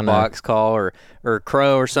something or a box call or a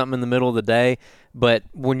crow or something in the middle of the day. But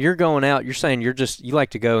when you're going out, you're saying you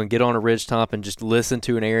like to go and get on a ridge top and just listen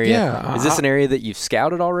to an area. Yeah, is this an area that you've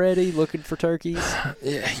scouted already looking for turkeys?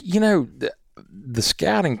 The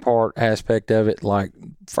scouting aspect of it, like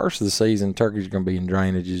first of the season, turkeys are going to be in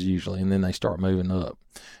drainages usually, and then they start moving up,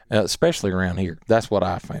 especially around here. That's what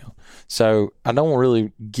I found. So I don't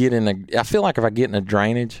really I feel like if I get in a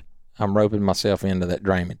drainage, I'm roping myself into that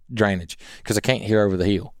drainage because I can't hear over the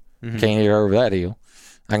hill. Mm-hmm. Can't hear over that hill.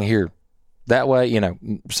 I can hear that way,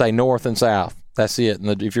 say north and south. That's it.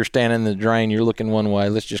 And if you're standing in the drain, you're looking one way.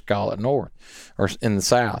 Let's just call it north or in the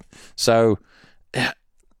south. So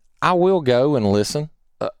I will go and listen.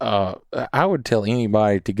 I would tell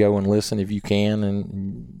anybody to go and listen if you can,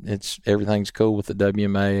 and everything's cool with the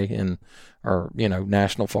WMA or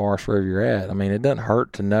National Forest wherever you're at. I mean, it doesn't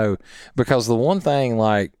hurt to know, because the one thing,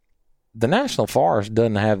 like, the National Forest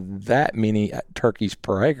doesn't have that many turkeys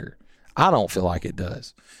per acre. I don't feel like it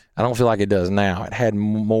does. I don't feel like it does now. It had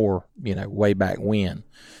more, way back when.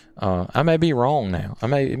 I may be wrong now.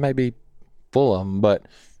 It may be full of them, but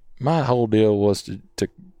my whole deal was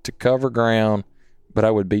to cover ground. But I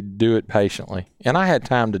would do it patiently. And I had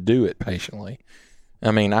time to do it patiently.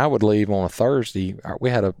 I mean, I would leave on a Thursday. We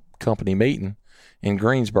had a company meeting in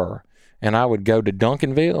Greensboro, and I would go to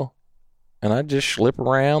Duncanville, and I'd just slip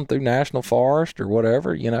around through National Forest or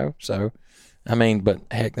whatever, So, I mean, but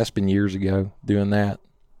heck, that's been years ago doing that.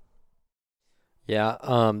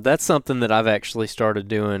 Yeah, that's something that I've actually started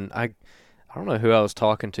doing. I don't know who I was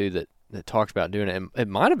talking to that talked about doing it. It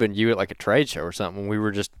might have been you at like a trade show or something. We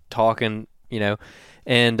were just talking,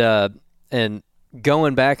 and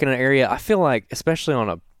going back in an area. I feel like, especially on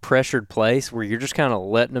a pressured place where you're just kind of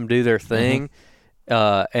letting them do their thing,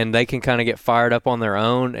 and they can kind of get fired up on their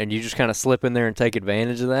own, and you just kind of slip in there and take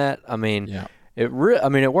advantage of that. I mean, yeah. It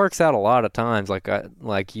works out a lot of times.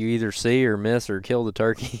 Like you either see or miss or kill the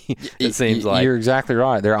turkey. It seems like you're exactly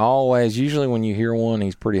right. They're always, usually when you hear one,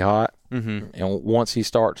 he's pretty hot, and once he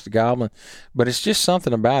starts to gobbling. But it's just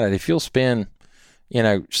something about it. If you'll spend,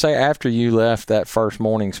 say after you left that first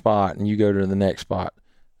morning spot and you go to the next spot,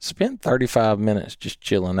 spend 35 minutes just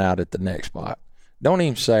chilling out at the next spot. Don't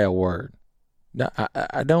even say a word.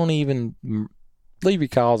 I don't even leave your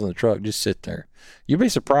calls in the truck. Just sit there. You'll be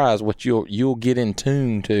surprised what you'll get in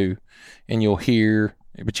tune to, and you'll hear.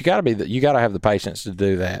 But you gotta have the patience to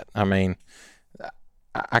do that. I mean,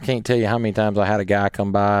 I can't tell you how many times I had a guy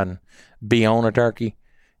come by and be on a turkey,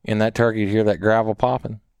 and that turkey would hear that gravel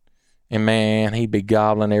popping, and man, he'd be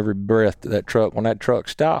gobbling every breath to that truck. When that truck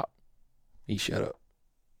stopped, he shut up,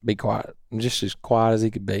 be quiet, just as quiet as he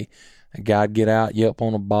could be. A guy'd get out, yelp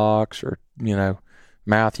on a box, or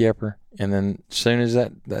mouth yepper. And then as soon as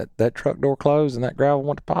that truck door closed and that gravel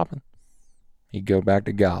went to popping, he'd go back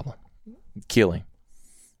to gobbling, kill him.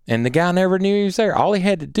 And the guy never knew he was there. All he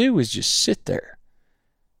had to do was just sit there.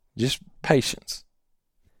 Just patience.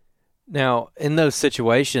 Now, in those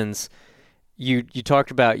situations, you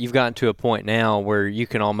talked about you've gotten to a point now where you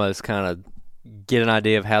can almost kind of get an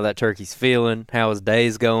idea of how that turkey's feeling, how his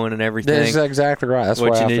day's going and everything. That's exactly right. That's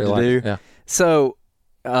what you need to do. Yeah. So,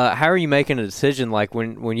 how are you making a decision? Like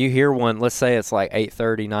when you hear one, let's say it's like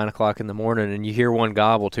 8:30, 9 o'clock in the morning, and you hear one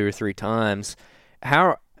gobble 2 or 3 times,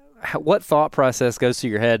 what thought process goes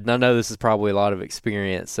through your head? And I know this is probably a lot of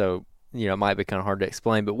experience, so it might be kind of hard to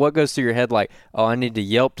explain, but what goes through your head like, oh, I need to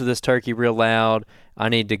yelp to this turkey real loud, I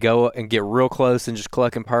need to go and get real close and just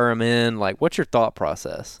cluck and purr him in? Like, what's your thought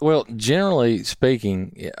process? Well, generally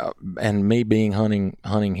speaking, and me being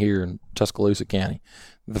hunting here in Tuscaloosa County,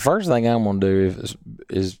 the first thing I'm going to do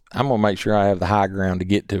is I'm going to make sure I have the high ground to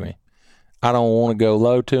get to him. I don't want to go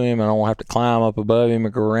low to him. I don't have to climb up above him or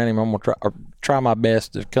go around him. I'm going to try my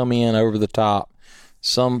best to come in over the top,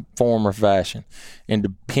 some form or fashion. And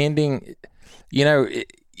depending,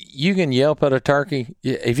 you can yelp at a turkey.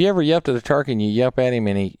 If you ever yelped at a turkey and you yelp at him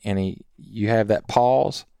and you have that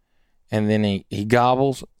pause, and then he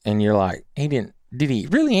gobbles, and you're like, did he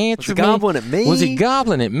really answer me? Was he gobbling at me? Was he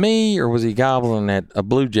gobbling at me, or was he gobbling at a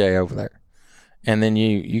blue jay over there? And then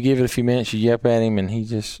you give it a few minutes, you yelp at him, and he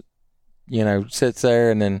just, sits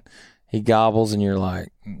there, and then he gobbles, and you're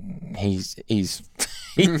like, he's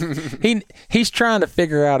trying to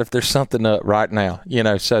figure out if there's something up right now,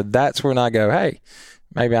 So that's when I go, hey,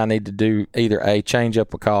 maybe I need to do either change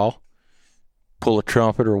up a call, pull a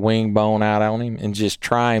trumpet or wing bone out on him, and just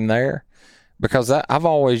try him there. Because I've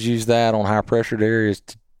always used that on high pressured areas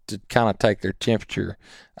to kind of take their temperature.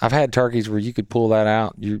 I've had turkeys where you could pull that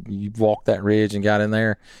out. You walked that ridge and got in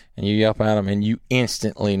there, and you yelp at him, and you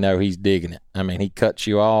instantly know he's digging it. I mean, he cuts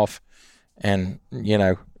you off, and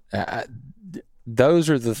those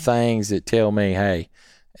are the things that tell me, hey,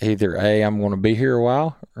 either A, I'm going to be here a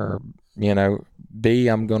while, or B,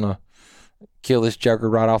 I'm going to kill this joker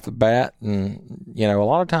right off the bat. And a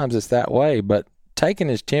lot of times it's that way. But taking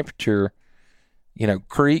his temperature,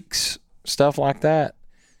 creeks, stuff like that,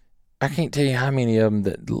 I can't tell you how many of them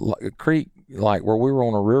that creek, like where we were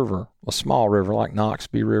on a river, a small river like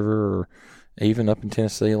Noxubee River, or even up in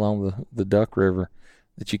Tennessee along the Duck River,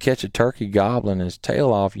 that you catch a turkey gobbling his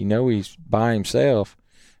tail off, he's by himself,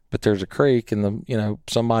 but there's a creek and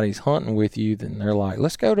somebody's hunting with you, then they're like,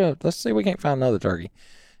 let's see if we can't find another turkey.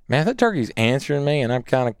 man, if that turkey's answering me and I'm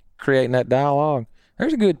kind of creating that dialogue,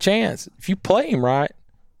 there's a good chance if you play him right,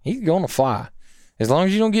 he's going to fly. As long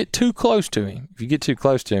as you don't get too close to him. If you get too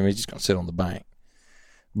close to him, he's just going to sit on the bank.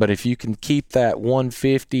 But if you can keep that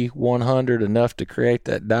 150, 100 enough to create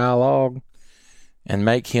that dialogue and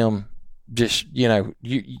make him just,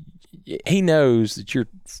 he knows that you're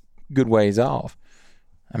good ways off.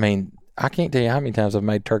 I mean, I can't tell you how many times I've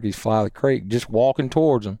made turkeys fly the creek just walking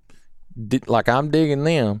towards them, like I'm digging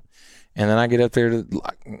them, and then I get up there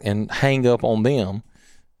and hang up on them,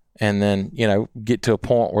 and then, get to a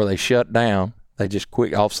point where they shut down. They just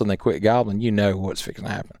quit. All of a sudden, they quit gobbling. You know what's fixing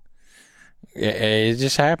to happen. It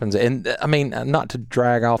just happens. And, I mean, not to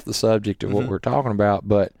drag off the subject of what we're talking about,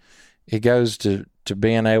 but it goes to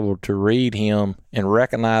being able to read him and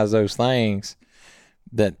recognize those things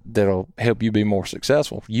that'll help you be more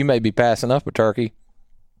successful. You may be passing up a turkey.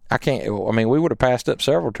 We would have passed up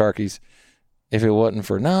several turkeys if it wasn't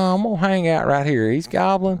for, no, I'm going to hang out right here. He's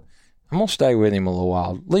gobbling. I'm going to stay with him a little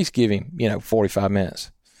while. At least give him, 45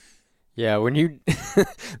 minutes. Yeah, when you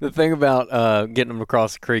the thing about getting them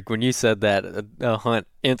across the creek, when you said that, a hunt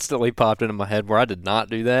instantly popped into my head where I did not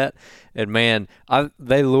do that, and man,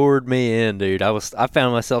 they lured me in, dude. I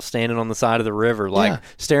found myself standing on the side of the river,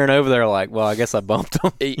 staring over there, like, well, I guess I bumped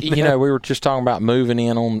them. We were just talking about moving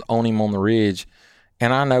in on him on the ridge,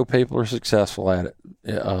 and I know people are successful at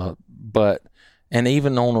it, and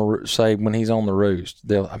even say when he's on the roost,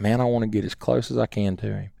 I want to get as close as I can to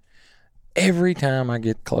him. Every time I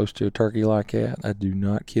get close to a turkey like that, I do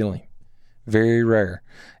not kill him. Very rare.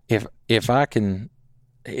 If I can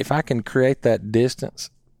create that distance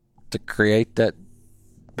to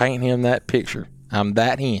paint him that picture, I'm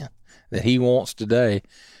that hen that he wants today.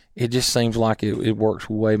 It just seems like it works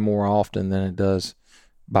way more often than it does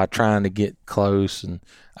by trying to get close. And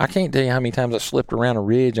I can't tell you how many times I slipped around a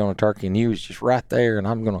ridge on a turkey and he was just right there, and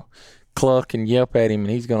I'm gonna cluck and yelp at him, and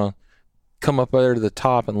he's gonna come up there to the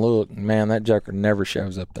top and look, and man, that joker never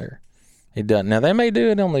shows up there. He doesn't. Now, they may do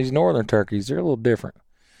it on these northern turkeys. They're a little different.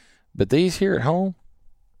 But these here at home,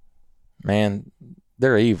 man,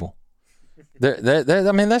 they're evil. They're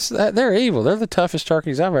evil. They're the toughest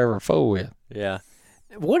turkeys I've ever fooled with. Yeah.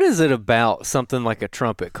 What is it about something like a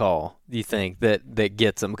trumpet call, do you think, that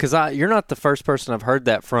gets them? Because you're not the first person I've heard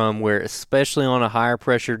that from, where especially on a higher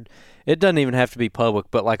pressured, it doesn't even have to be public,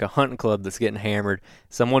 but like a hunting club that's getting hammered,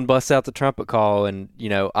 someone busts out the trumpet call, and,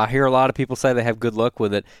 I hear a lot of people say they have good luck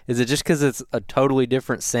with it. Is it just because it's a totally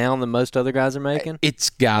different sound than most other guys are making? It's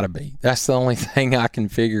got to be. That's the only thing I can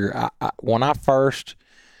figure. When I first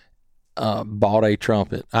bought a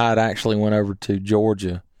trumpet, I had actually went over to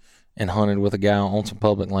Georgia and hunted with a guy on some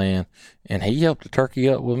public land, and he helped a turkey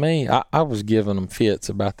up with me. I was giving him fits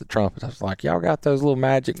about the trumpet. I was like, y'all got those little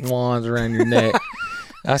magic wands around your neck.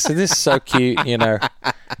 I said, this is so cute, And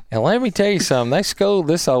let me tell you something. They scolded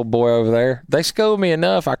this old boy over there. They scolded me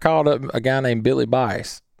enough. I called up a guy named Billy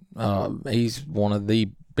Bice. He's one of the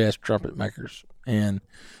best trumpet makers. And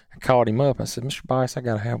I called him up. I said, Mr. Bice, I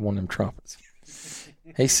got to have one of them trumpets.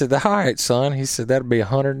 He said, all right, son. He said, that'll be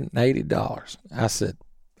 $180. I said,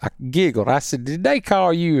 I giggled. I said, did they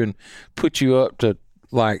call you and put you up to,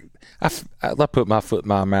 like, I put my foot in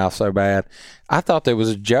my mouth so bad. I thought that was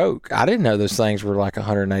a joke. I didn't know those things were like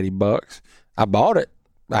 $180. I bought it.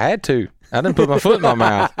 I had to. I didn't put my foot in my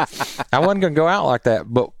mouth. I wasn't going to go out like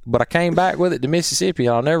that. But I came back with it to Mississippi.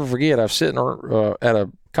 I'll never forget. I was sitting at a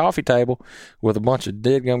coffee table with a bunch of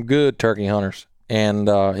deadgum good turkey hunters and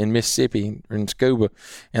in Mississippi, in Scuba.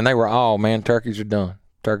 And they were all, man, turkeys are done.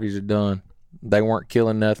 Turkeys are done. They weren't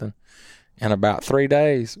killing nothing. In about 3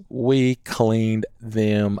 days, we cleaned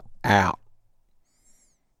them out.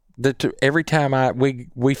 Every time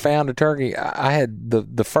we found a turkey, I had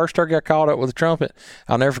the first turkey I called up with a trumpet.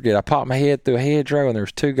 I'll never forget. I popped my head through a hedgerow, and there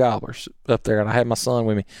was 2 gobblers up there, and I had my son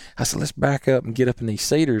with me. I said, let's back up and get up in these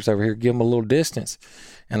cedars over here, give them a little distance.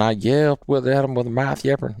 And I yelped at them with a mouth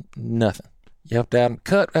yelper, nothing. Yelped at them,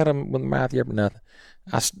 cut at them with a mouth yelper, nothing.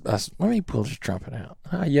 I said, let me pull this trumpet out.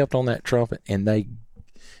 I yelped on that trumpet, and they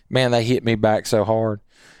hit me back so hard.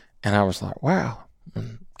 And I was like, wow.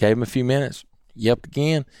 And gave them a few minutes, yelped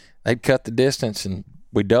again. They'd cut the distance, and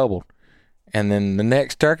we doubled. And then the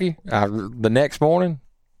next turkey, the next morning,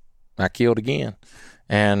 I killed again.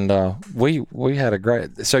 And we had a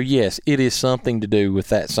great – so, yes, it is something to do with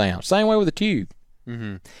that sound. Same way with the tube.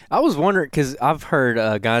 Mm-hmm. I was wondering, because I've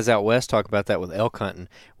heard guys out west talk about that with elk hunting,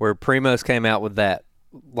 where Primos came out with that,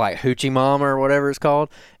 like, hoochie mama or whatever it's called,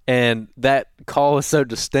 and that call is so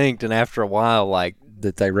distinct, and after a while, like,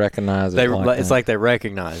 that they recognize it. It's like they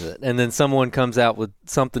recognize it, and then someone comes out with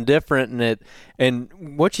something different,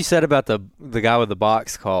 and what you said about the guy with the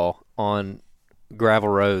box call on gravel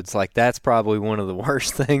roads. Like, that's probably one of the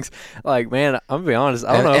worst things. Like, man, I'm going to be honest.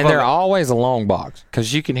 I don't know. And they're always a long box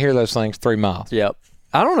because you can hear those things 3 miles. Yep.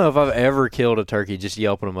 I don't know if I've ever killed a turkey just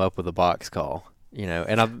yelping them up with a box call.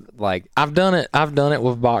 And I've done it. I've done it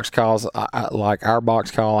with box calls. I like our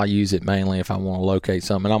box call. I use it mainly if I want to locate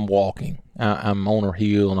something. And I'm walking. I'm on a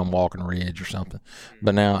hill and I'm walking a ridge or something.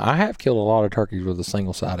 But now I have killed a lot of turkeys with a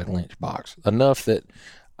single-sided lynch box. Enough that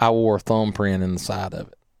I wore a thumbprint in the side of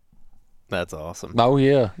it. That's awesome. Oh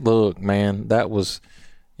yeah, look, man, that was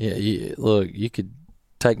look, you could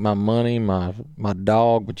take my money, my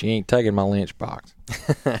dog, but you ain't taking my lynch box.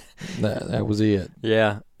 that was it.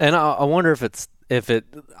 Yeah, and I wonder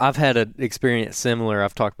I've had an experience similar.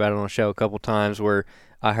 I've talked about it on the show a couple times where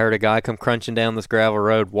I heard a guy come crunching down this gravel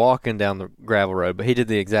road, walking down the gravel road, but he did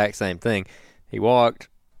the exact same thing. He walked,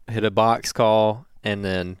 hit a box call, and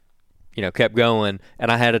then kept going.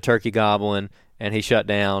 And I had a turkey gobbling, and he shut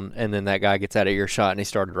down, and then that guy gets out of earshot, and he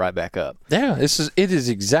started right back up. Yeah, it is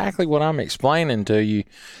exactly what I'm explaining to you.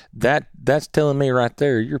 That's telling me right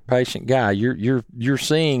there, you're a patient guy. You're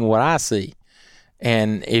seeing what I see,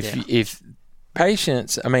 and if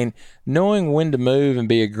patience, I mean, knowing when to move and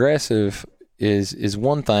be aggressive is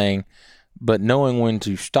one thing, but knowing when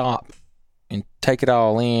to stop and take it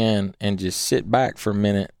all in and just sit back for a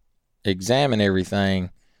minute, examine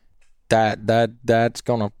everything. That's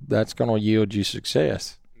gonna yield you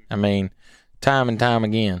success. I mean, time and time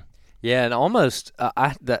again. Yeah, and almost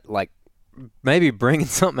maybe bringing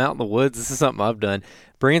something out in the woods. This is something I've done.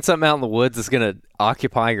 Bringing something out in the woods is gonna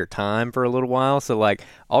occupy your time for a little while. So like,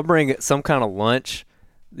 I'll bring some kind of lunch,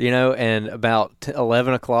 and about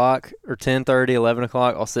 11 o'clock or 10:30, 11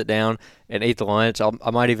 o'clock, I'll sit down and eat the lunch.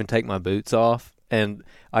 I might even take my boots off. And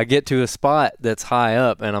I get to a spot that's high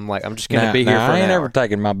up, and I'm like, I'm just going to be here for an hour. I ain't ever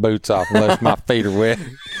taking my boots off unless my feet are wet.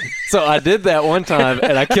 So I did that one time,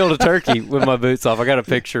 and I killed a turkey with my boots off. I got a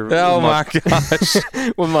picture. Oh, my gosh.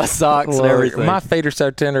 With my socks and everything. My feet are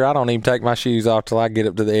so tender, I don't even take my shoes off till I get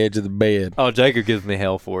up to the edge of the bed. Oh, Jacob gives me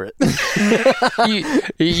hell for it.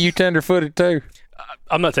 You tender-footed, too?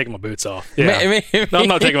 I'm not taking my boots off. Yeah. No, I'm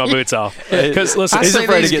not taking my boots off. Because listen, he's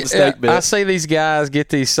afraid to get the steak bit. I see these guys get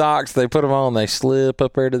these socks. They put them on. They slip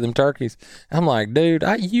up there to them turkeys. I'm like, dude,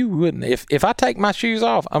 you wouldn't. If I take my shoes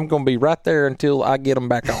off, I'm going to be right there until I get them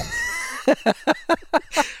back on.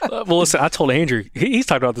 Well, listen, I told Andrew, he's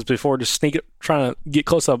talked about this before, just trying to get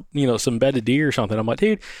close up, some bedded deer or something. I'm like,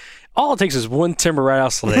 dude, all it takes is one timber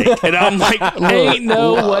rattlesnake. And I'm like, ain't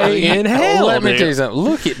no way in hell. Let me tell you something.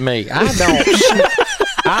 Look at me.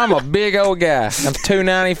 I'm a big old guy. I'm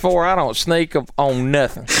 294. I don't sneak up on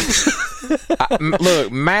nothing.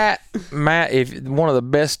 Look, Matt, if one of the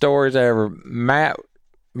best stories ever. Matt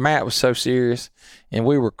was so serious, and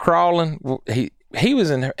we were crawling. He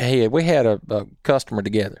was in head. We had a customer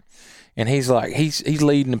together, and he's like, he's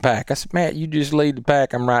leading the pack. I said, Matt, you just lead the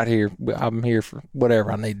pack. I'm right here. I'm here for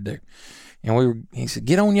whatever I need to do. And he said,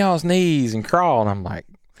 get on y'all's knees and crawl. And I'm like,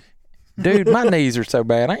 dude, my knees are so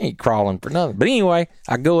bad. I ain't crawling for nothing. But anyway,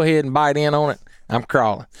 I go ahead and bite in on it. I'm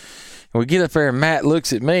crawling. And we get up there, and Matt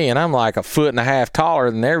looks at me, and I'm like 1.5 feet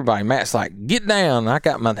taller than everybody. Matt's like, get down. And I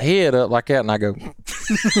got my head up like that, and I go,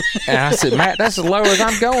 and I said, Matt, that's as low as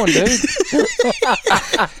I'm going, dude.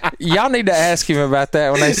 Y'all need to ask him about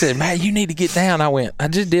that. When they said, Matt, you need to get down, I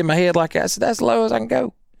just did my head like that. I said, that's as low as I can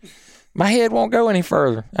go. My head won't go any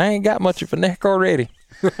further. I ain't got much of a neck already.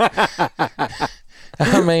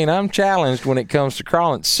 I mean, I'm challenged when it comes to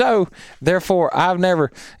crawling. So, therefore, I've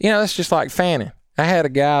never, it's just like fanning. I had a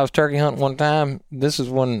guy, I was turkey hunting one time. This is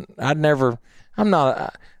when I don't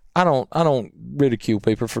ridicule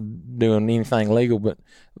people for doing anything legal, but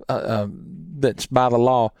that's by the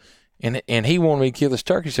law. And he wanted me to kill this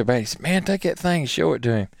turkey so bad. He said, man, take that thing and show it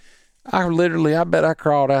to him. I bet I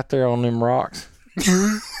crawled out there on them rocks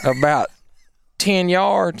about 10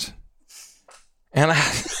 yards. And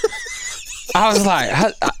I was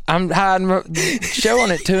like, I'm hiding,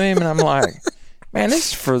 showing it to him, and I'm like, man,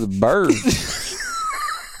 this is for the birds.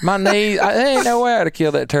 My knees, there ain't no way I'd have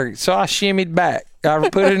killed that turkey. So I shimmied back. I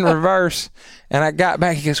put it in reverse, and I got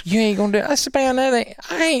back. He goes, you ain't going to do it. I said, man, I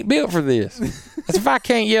ain't built for this. I said, if I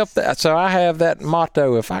can't yelp that. So I have that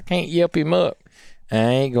motto, if I can't yelp him up, I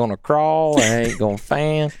ain't going to crawl. I ain't going to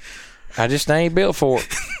fan. I just ain't built for it.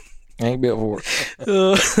 I ain't built for it.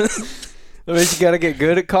 I mean, you got to get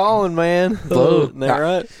good at calling, man. Look,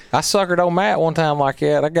 right? I suckered old Matt one time like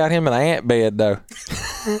that. I got him in an ant bed, though.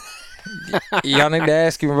 Y'all need to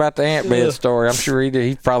ask him about the ant bed story. I'm sure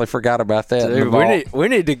he probably forgot about that. Dude, we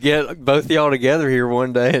need to get both of y'all together here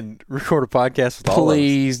one day and record a podcast with all of us.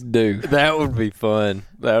 Please do. That would be fun.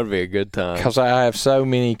 That would be a good time. Because I have so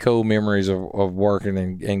many cool memories of working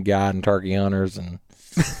and guiding turkey hunters, and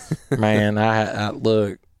man, I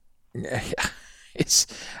look.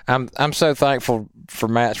 I'm so thankful for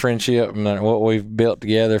Matt's friendship and what we've built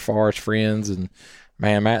together for as friends, and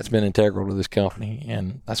man, Matt's been integral to this company,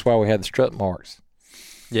 and that's why we had the strut marks.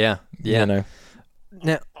 Yeah. You know.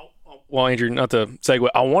 Now, well, Andrew, not to segue,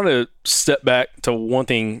 I want to step back to one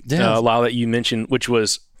thing, Lyle, that you mentioned, which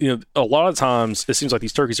was, a lot of times it seems like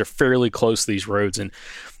these turkeys are fairly close to these roads, and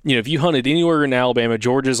if you hunted anywhere in Alabama,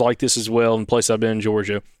 Georgia's like this as well. In places I've been in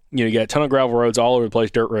Georgia, you got a ton of gravel roads all over the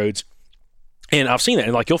place, dirt roads. And I've seen that.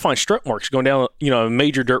 And you'll find strut marks going down, a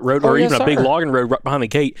major dirt road or even a big logging road right behind the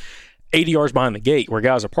gate, 80 yards behind the gate where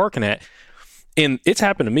guys are parking at. And it's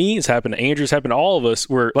happened to me. It's happened to Andrew. It's happened to all of us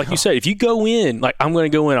where, like you said, if you go in, I'm going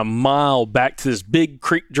to go in a mile back to this big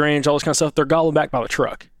creek drainage, all this kind of stuff, they're gobbling back by the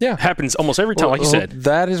truck. Yeah. Happens almost every time, like you said.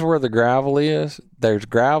 That is where the gravel is. There's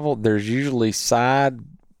gravel. There's usually the side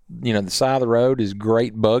of the road is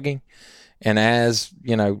great bugging. And as,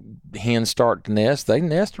 hens start to nest, they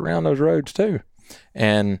nest around those roads too.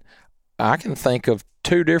 And I can think of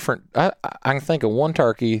two different, I can think of one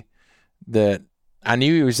turkey that I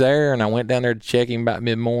knew he was there, and I went down there to check him about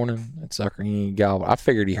mid-morning. That sucker, he ain't gobbled. I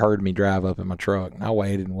figured he heard me drive up in my truck, and I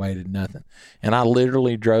waited and waited, nothing. And I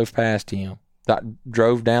literally drove past him. I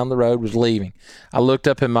drove down the road, was leaving. I looked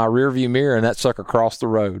up in my rearview mirror, and that sucker crossed the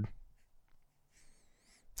road.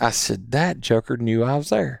 I said, that joker knew I was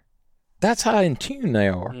there. That's how in tune they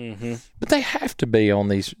are. Mm-hmm. But they have to be on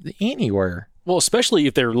these anywhere. Well, especially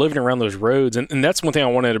if they're living around those roads. And that's one thing I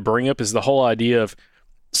wanted to bring up is the whole idea of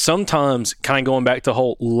sometimes kind of going back to the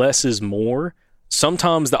whole less is more.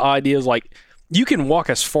 Sometimes the idea is you can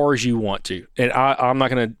walk as far as you want to. And I'm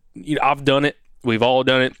not going to, I've done it. We've all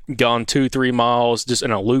done it, gone 2-3 miles just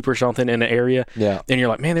in a loop or something in the area. Yeah. And you're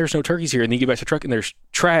like, man, there's no turkeys here. And then you get back to the truck and there's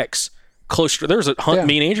tracks close to, there's a hunt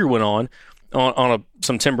me and Andrew went on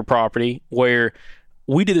some timber property where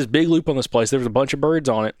we did this big loop on this place. There was a bunch of birds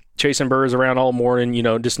on it, chasing birds around all morning,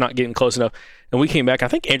 just not getting close enough. And we came back. I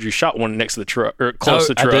think Andrew shot one next to the truck or close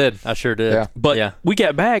to the truck. I did. I sure did. Yeah. But we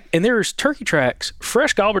got back, and there's turkey tracks,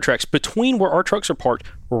 fresh gobbler tracks between where our trucks are parked,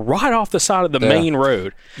 right off the side of the main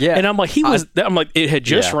road. Yeah. And I'm like, it had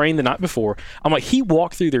just rained the night before. I'm like, he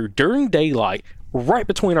walked through there during daylight, right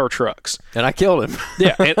between our trucks. And I killed him.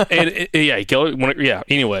 Yeah. He killed it.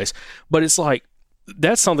 Anyways. But it's like,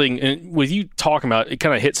 that's something, and with you talking about it,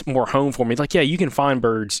 kind of hits more home for me. Like, you can find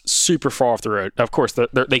birds super far off the road. Of course,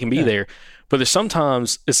 they can be there, but there's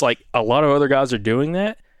sometimes it's like a lot of other guys are doing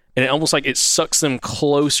that, and it almost like it sucks them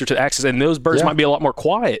closer to access. And those birds might be a lot more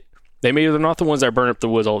quiet. They're not the ones that burn up the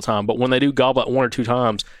woods all the time, but when they do gobble at 1 or 2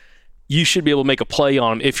 times, you should be able to make a play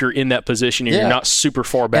on them if you're in that position and you're not super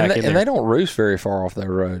far back in there. And they don't roost very far off those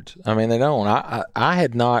roads. I mean, they don't. I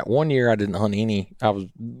had not, one year I didn't hunt any.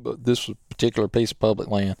 This was a particular piece of public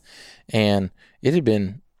land, and it had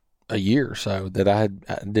been a year or so that I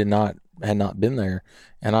had not been there.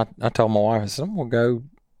 And I told my wife, I said, I'm going to go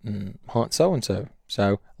and hunt so-and-so.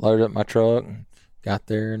 So loaded up my truck and got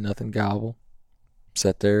there, nothing gobbled.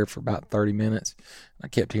 Sat there for about 30 minutes. I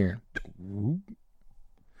kept hearing, whoop.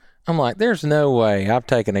 I'm like, there's no way I've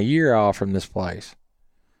taken a year off from this place.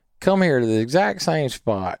 Come here to the exact same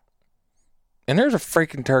spot, and there's a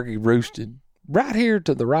freaking turkey roosted right here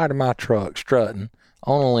to the right of my truck, strutting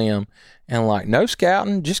on a limb, and no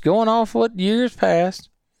scouting, just going off what years passed.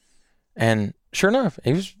 And sure enough,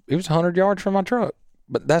 he was 100 yards from my truck.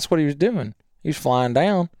 But that's what he was doing. He was flying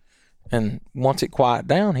down, and once it quieted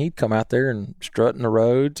down, he'd come out there and strutting the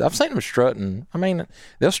roads. I've seen them strutting. I mean,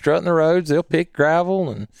 they'll strut in the roads, they'll pick gravel,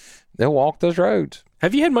 and they'll walk those roads.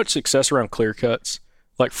 Have you had much success around clear cuts?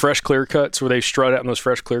 Like fresh clear cuts where they strut out in those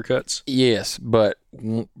fresh clear cuts? Yes, but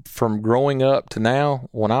from growing up to now,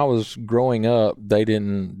 when I was growing up, they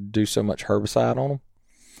didn't do so much herbicide on them.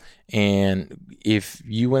 And if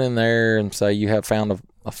you went in there and say you have found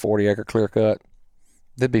a 40-acre clear cut,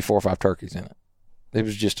 there'd be 4 or 5 turkeys in it. It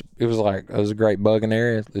was a great bugging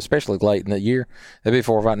area, especially late in the year. There'd be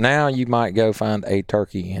 4 or 5. Now you might go find a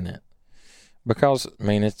turkey in it because,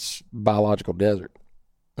 it's biological desert.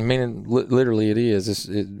 Literally it is.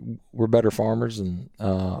 We're better farmers and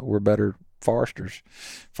we're better foresters,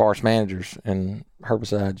 forest managers, and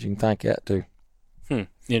herbicides. You can thank that too.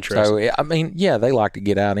 Interesting. So, they like to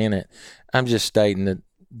get out in it. I'm just stating that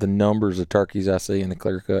the numbers of turkeys I see in the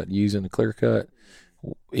clear cut, using the clear cut,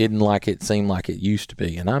 isn't like it seemed like it used to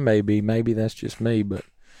be. And maybe that's just me, but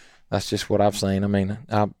that's just what I've seen.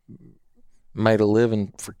 made a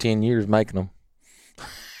living for 10 years making them.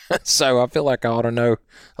 So I feel like I ought to know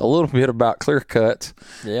a little bit about clear cuts,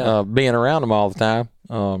 being around them all the time,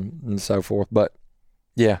 and so forth. But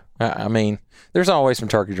yeah, I mean, there's always some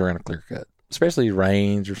turkeys around a clear cut, especially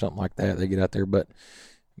range or something like that. They get out there, but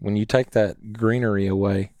when you take that greenery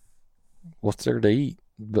away, what's there to eat?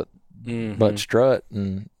 But strut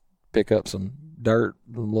and pick up some dirt,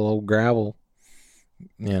 a little old gravel,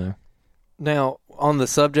 Now, on the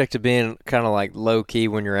subject of being kind of like low key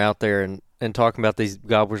when you're out there and talking about these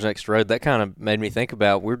gobblers next road, that kind of made me think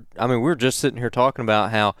about we're just sitting here talking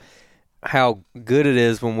about how good it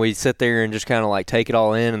is when we sit there and just kind of like take it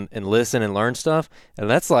all in and listen and learn stuff. And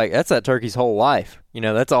that's that turkey's whole life.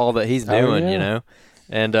 That's all that he's doing,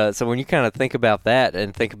 And so when you kind of think about that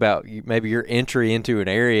and think about maybe your entry into an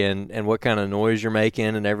area and what kind of noise you're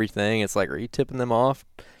making and everything, it's like, are you tipping them off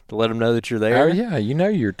to let them know that you're there? Oh, yeah.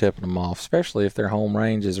 You're tipping them off, especially if their home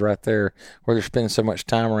range is right there where they're spending so much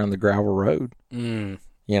time around the gravel road.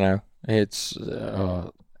 It's,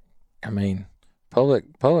 public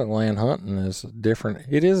land hunting is different.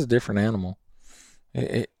 It is a different animal.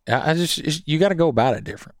 You got to go about it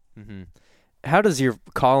different. Mm-hmm. How does your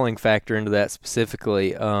calling factor into that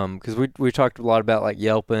specifically? Because we talked a lot about like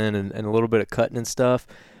yelping and a little bit of cutting and stuff.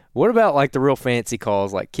 What about like the real fancy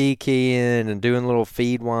calls, like keying and doing little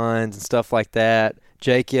feed whines and stuff like that?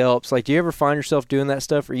 Jake yelps. Like, do you ever find yourself doing that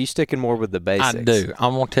stuff, or are you sticking more with the basics? I do.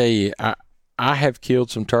 I'm gonna tell you, I have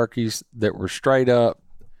killed some turkeys that were straight up.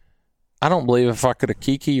 I don't believe if I could a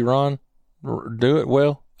key run, do it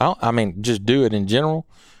well. Just do it in general.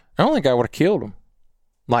 I don't think I would have killed them.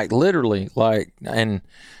 Like literally, and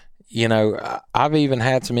I've even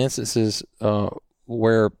had some instances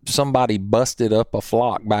where somebody busted up a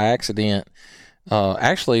flock by accident.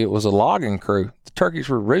 Actually, it was a logging crew. The turkeys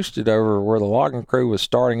were roosted over where the logging crew was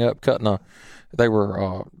starting up cutting they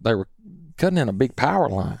were cutting in a big power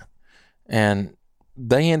line, and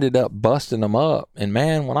they ended up busting them up. And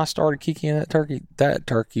man, when I started kicking that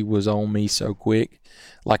turkey was on me so quick,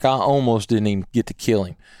 like I almost didn't even get to kill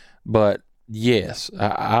him. But yes,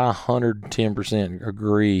 I 110%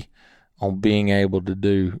 agree on being able to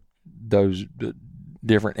do those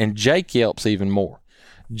different. And Jake yelps even more.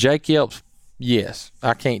 Jake yelps, yes.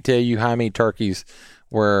 I can't tell you how many turkeys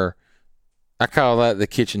where I call that the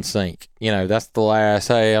kitchen sink. That's the last,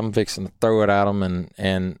 hey, I'm fixing to throw it at them,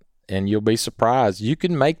 and you'll be surprised. You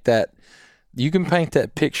can paint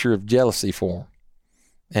that picture of jealousy for them.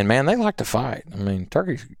 And man, they like to fight.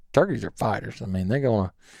 Turkeys are fighters.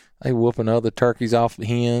 They whooping other turkeys off the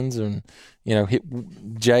hens and, hit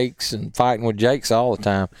jakes and fighting with jakes all the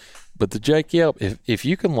time. But the Jake yelp, if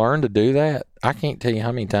you can learn to do that, I can't tell you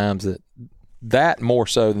how many times that more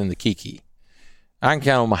so than the kiki. I can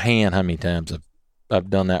count on my hand how many times I've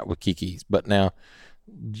done that with kikis. But now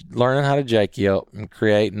learning how to Jake yelp and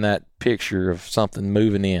creating that picture of something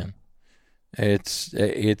moving in, that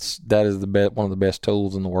is one of the best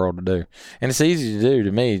tools in the world to do. And it's easy to do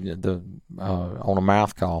to me on a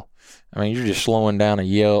mouth call. You're just slowing down a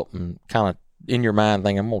yelp and kind of in your mind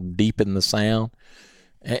thinking, I'm going to deepen the sound.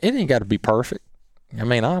 It ain't got to be perfect. I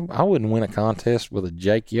wouldn't win a contest with a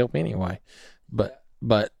Jake yelp anyway, but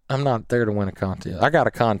I'm not there to win a contest. I got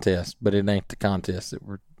a contest, but it ain't the contest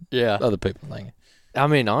that other people thinking.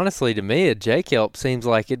 Honestly, to me, a Jake yelp seems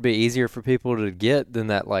like it'd be easier for people to get than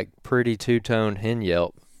that like pretty two-tone hen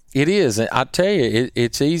yelp. It is. And I tell you,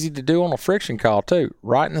 it's easy to do on a friction call too,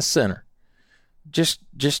 right in the center. Just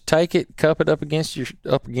take it, cup it up against you,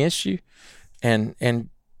 and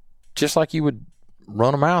just like you would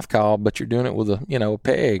run a mouth call, but you're doing it with a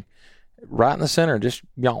peg, right in the center. Just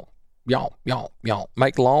yonk, yonk, yonk, yonk.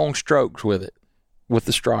 Make long strokes with it, with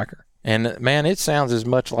the striker. And man, it sounds as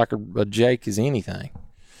much like a Jake as anything.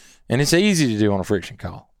 And it's easy to do on a friction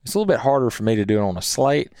call. It's a little bit harder for me to do it on a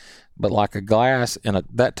slate, but like a glass and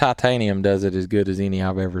that titanium does it as good as any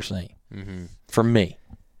I've ever seen. Mm-hmm. For me.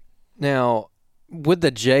 Now, with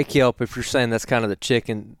the Jake yelp, if you're saying that's kind of the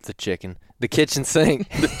kitchen sink, the chicken sink,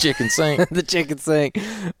 the chicken sink.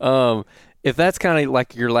 If that's kind of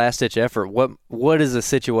like your last ditch effort, what is a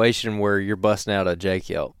situation where you're busting out a Jake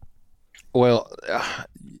yelp? Well,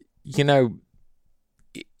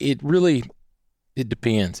 it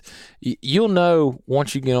depends. You'll know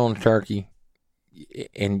once you get on a turkey,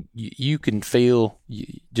 and you can feel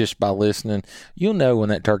just by listening. You'll know when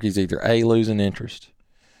that turkey's either A, losing interest,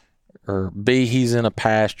 or B, he's in a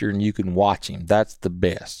pasture and you can watch him. That's the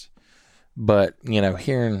best. But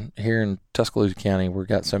here in Tuscaloosa County, we've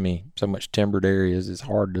got so much timbered areas. It's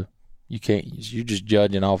hard to. You're just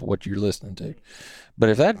judging off of what you're listening to. But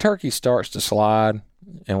if that turkey starts to slide,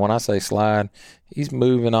 and when I say slide, he's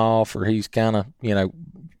moving off, or he's kind of,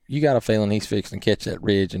 you got a feeling he's fixing to catch that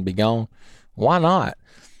ridge and be gone. Why not?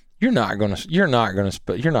 You're not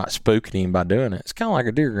spooking him by doing it. It's kind of like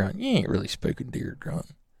a deer grunt. You ain't really spooking deer grunt.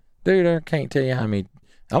 Dude, I can't tell you how many.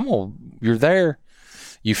 You're there.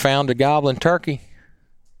 You found a gobbling turkey.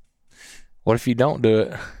 What if you don't do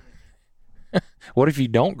it? What if you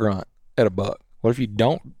don't grunt at a buck? What if you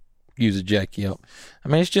don't use a jack yelp? I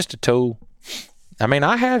mean, it's just a tool. I mean,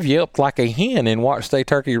 I have yelped like a hen and watched a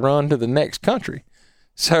turkey run to the next country.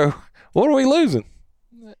 So what are we losing?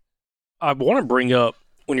 I want to bring up,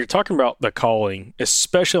 when you're talking about the calling,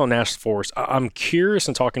 especially on national forest, I'm curious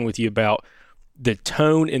in talking with you about the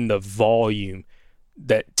tone and the volume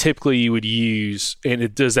that typically you would use,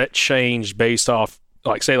 and does that change based off,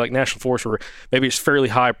 like, say, like national forest, where maybe it's fairly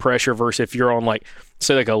high pressure versus if you're on, like,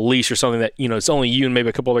 say, like a leash or something that, it's only you and maybe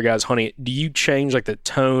a couple other guys hunting it. Do you change like the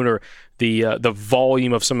tone or the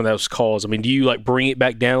volume of some of those calls? I mean, do you like bring it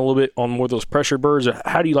back down a little bit on more of those pressure birds, or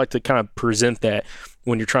how do you like to kind of present that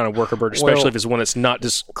when you're trying to work a bird, especially if it's one that's not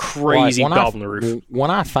just crazy gobbling the roof? When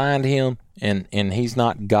I find him and he's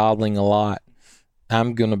not gobbling a lot,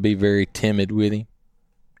 I'm going to be very timid with him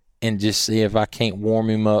and just see if I can't warm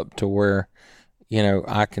him up to where,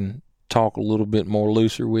 I can talk a little bit more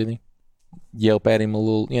looser with him, yelp at him a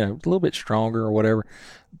little bit stronger or whatever.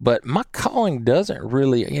 But my calling doesn't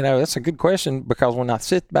really, that's a good question, because when I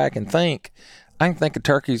sit back and think, I can think of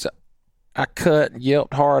turkeys I cut,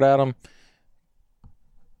 yelped hard at them,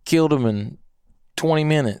 killed them in 20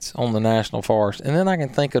 minutes on the national forest. And then I can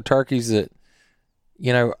think of turkeys that,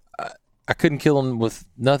 I couldn't kill them with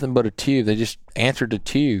nothing but a tube. They just answered the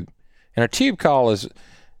tube. And a tube call is,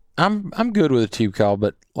 I'm good with a tube call,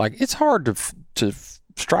 but like it's hard to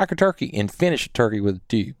strike a turkey and finish a turkey with a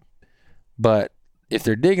tube. But if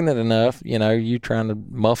they're digging it enough, you trying to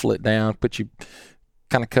muffle it down,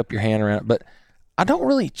 kind of cup your hand around it. But I don't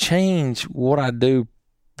really change what I do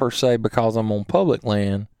per se because I'm on public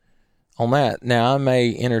land on that. Now I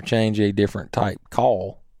may interchange a different type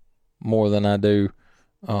call more than I do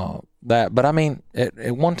that. But I mean,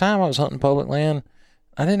 at one time I was hunting public land.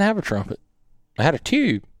 I didn't have a trumpet. I had a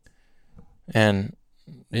tube, and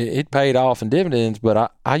it paid off in dividends,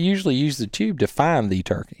 but I usually use the tube to find the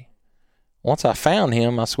turkey. Once I found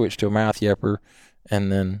him, I switched to a mouth yepper,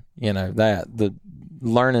 and then, the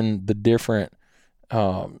learning the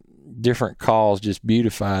different calls just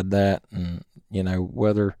beautified that, and,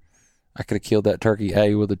 whether I could have killed that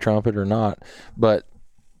turkey with a trumpet or not. But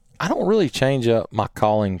I don't really change up my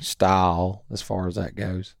calling style as far as that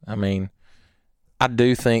goes. I mean, I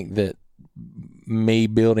do think that me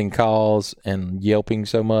building calls and yelping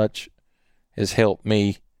so much has helped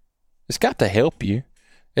me. It's got to help you.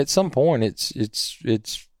 At some point, it's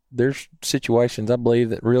there's situations I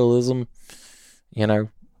believe that realism,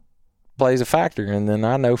 plays a factor. And then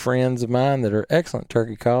I know friends of mine that are excellent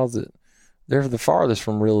turkey calls that they're the farthest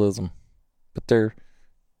from realism, but they're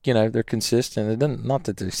consistent. It doesn't, not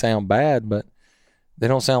that they sound bad, but they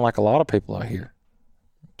don't sound like a lot of people out here.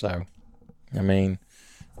 So, I mean,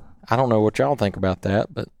 I don't know what y'all think about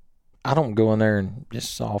that, but I don't go in there and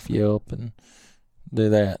just soft yelp and do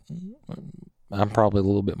that. I'm probably a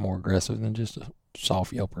little bit more aggressive than just a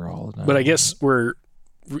soft yelper all the time. But I guess you're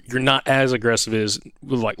not as aggressive as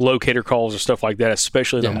with like locator calls or stuff like that,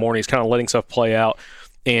 especially in the mornings, kind of letting stuff play out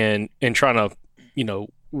and trying to,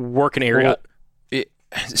 work an area. Well,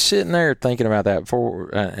 sitting there thinking about that before,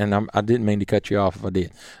 and I didn't mean to cut you off if I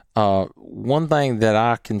did. One thing that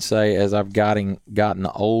I can say as I've gotten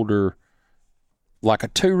older, like a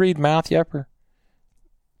 2-reed mouth yepper,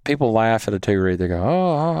 people laugh at a 2-reed. They go,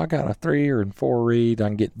 oh, I got a 3 or 4-reed. I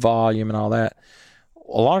can get volume and all that.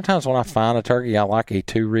 A lot of times when I find a turkey, I like a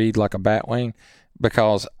 2-reed, like a batwing,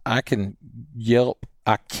 because I can yelp.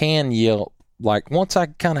 Like once I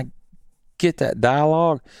kind of get that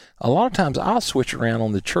dialogue, a lot of times I'll switch around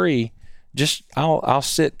on the tree. Just I'll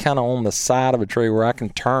sit kind of on the side of a tree where I can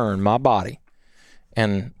turn my body,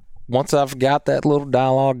 and once I've got that little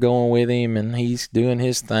dialogue going with him, and he's doing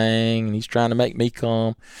his thing, and he's trying to make me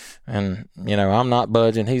come, and I'm not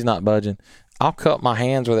budging, he's not budging, I'll cup my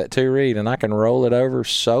hands with that 2-reed, and I can roll it over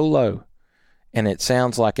so low, and it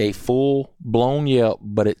sounds like a full blown yelp,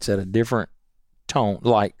 but it's at a different tone,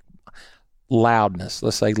 like loudness.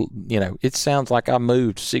 Let's say it sounds like I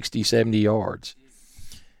moved 60, 70 yards.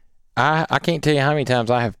 I can't tell you how many times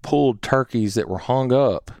I have pulled turkeys that were hung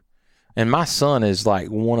up, and my son is like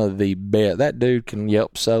one of the best. That dude can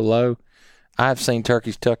yelp so low. I've seen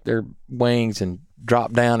turkeys tuck their wings and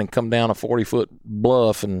drop down and come down a 40-foot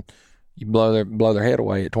bluff, and you blow their head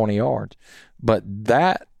away at 20 yards. But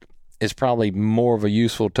that is probably more of a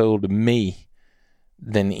useful tool to me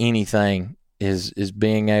than anything is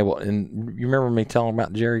being able. And you remember me telling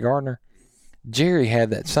about Jerry Gardner? Jerry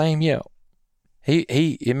had that same yelp.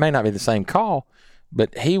 It may not be the same call,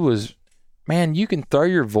 but he was, man, you can throw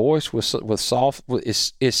your voice with soft.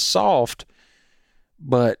 It's soft,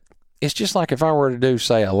 but it's just like if I were to do,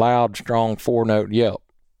 say, a loud, strong 4-note yelp.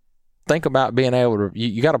 Think about being able to,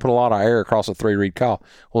 you got to put a lot of air across a 3-reed call.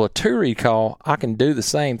 Well, a 2-reed call, I can do the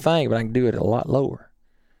same thing, but I can do it a lot lower.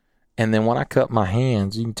 And then when I cut my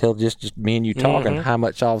hands, you can tell just me and you talking how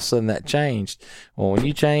much all of a sudden that changed. Well, when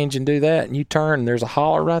you change and do that and you turn and there's a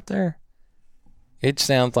holler right there, it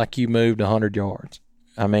sounds like you moved 100 yards.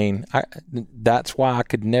 I mean, that's why I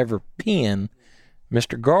could never pin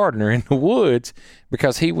Mr. Gardner in the woods,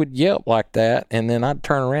 because he would yelp like that, and then I'd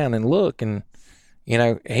turn around and look, and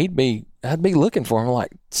I'd be looking for him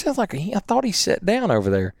like, sounds like I thought he sat down over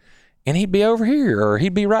there, and he'd be over here or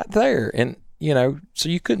he'd be right there, and so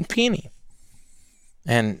you couldn't pin him.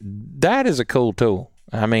 And that is a cool tool.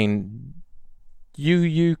 I mean,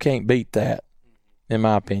 you can't beat that, in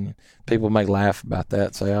my opinion. People may laugh about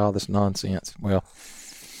that, say, "Oh, this nonsense." Well,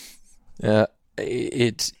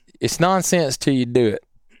 it's nonsense till you do it.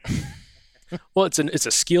 Well, it's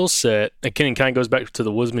a skill set. Again, it kind of goes back to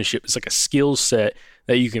the woodsmanship. It's like a skill set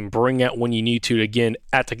that you can bring out when you need to. Again,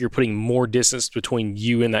 act like you're putting more distance between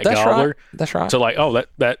you and that gobbler. Right. That's right. So like, oh,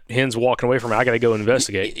 that hen's walking away from me. I got to go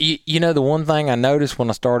investigate. The one thing I noticed when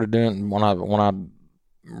I started doing, when I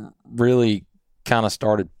really kind of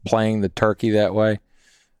started playing the turkey that way,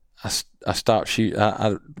 I stopped shooting.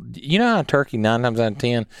 You know how a turkey, 9 times out of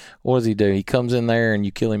 10, what does he do? He comes in there and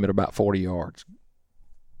you kill him at about 40 yards,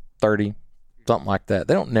 30, something like that.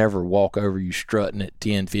 They don't never walk over you strutting at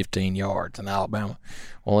 10, 15 yards in Alabama.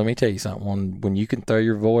 Well, let me tell you something. When you can throw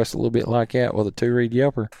your voice a little bit like that with a 2-reed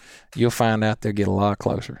yelper, you'll find out they'll get a lot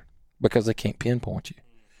closer because they can't pinpoint you.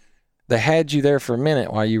 They had you there for a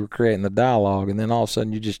minute while you were creating the dialogue, and then all of a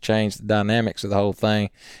sudden you just changed the dynamics of the whole thing,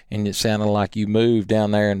 and it sounded like you moved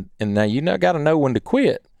down there, and now got to know when to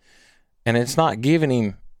quit. And it's not giving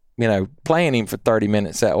him, playing him for 30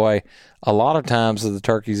 minutes that way. A lot of times of the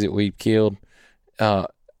turkeys that we've killed, I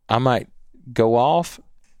might go off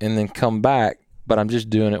and then come back, but I'm just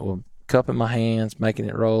doing it with cupping my hands, making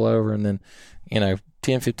it roll over, and then,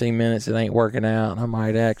 10, 15 minutes, it ain't working out, and I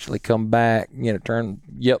might actually come back, turn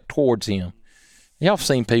towards him. Y'all have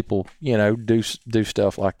seen people, do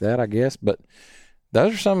stuff like that, I guess, but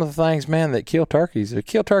those are some of the things, man, that kill turkeys. They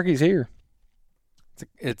kill turkeys here.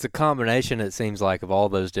 It's a combination, it seems like, of all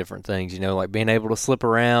those different things, like being able to slip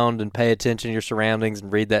around and pay attention to your surroundings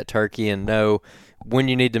and read that turkey and know when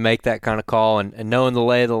you need to make that kind of call, and knowing the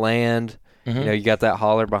lay of the land. Mm-hmm. You got that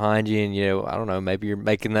holler behind you, and, I don't know, maybe you're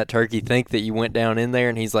making that turkey think that you went down in there,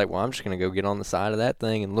 and he's like, well, I'm just going to go get on the side of that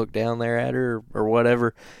thing and look down there at her, or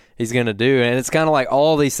whatever he's going to do. And it's kind of like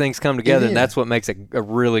all these things come together, and that's what makes a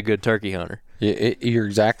really good turkey hunter. You're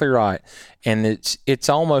exactly right. And it's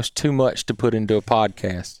almost too much to put into a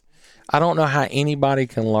podcast. I don't know how anybody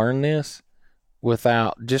can learn this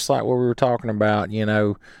without, just like what we were talking about,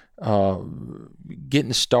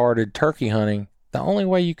 getting started turkey hunting. The only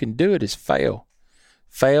way you can do it is fail,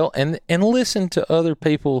 and listen to other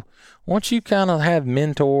people. Once you kind of have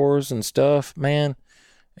mentors and stuff, man,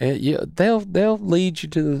 they'll lead you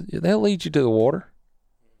to the water.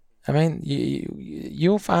 I mean,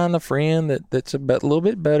 you'll find a friend that's a little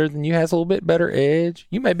bit better than you, has a little bit better edge.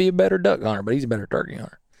 You may be a better duck hunter, but he's a better turkey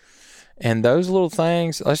hunter. And those little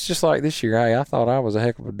things, that's just like this year. Hey, I thought I was a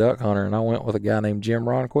heck of a duck hunter, and I went with a guy named Jim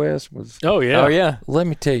Ronquist. Oh yeah. Let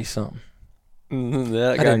me tell you something.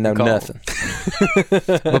 I didn't know nothing.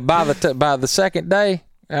 But by the second day,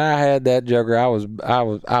 I had that joker.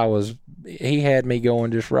 He had me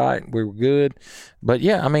going just right. We were good. But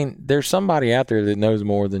yeah, I mean, there's somebody out there that knows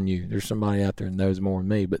more than you. There's somebody out there that knows more than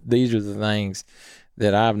me. But these are the things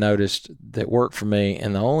that I've noticed that work for me.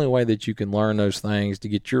 And the only way that you can learn those things to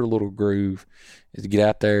get your little groove is to get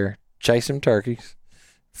out there, chase some turkeys,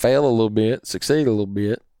 fail a little bit, succeed a little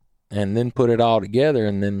bit, and then put it all together,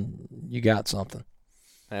 and then you got something.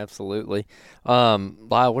 Absolutely.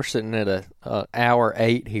 Lyle, we're sitting at a hour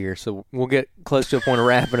 8 here, so we'll get close to a point of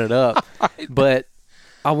wrapping it up. But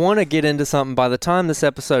I want to get into something. By the time this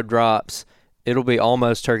episode drops, it'll be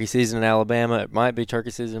almost turkey season in Alabama. It might be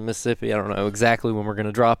turkey season in Mississippi. I don't know exactly when we're going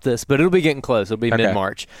to drop this, but it'll be getting close. It'll be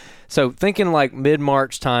mid-March. So thinking like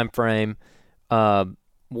mid-March time frame,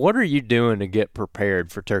 what are you doing to get prepared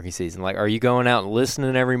for turkey season? Like, are you going out and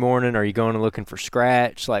listening every morning? Are you going and looking for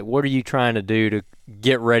scratch? Like, what are you trying to do to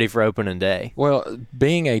get ready for opening day? Well,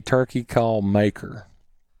 being a turkey call maker,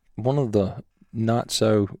 one of the not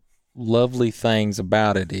so lovely things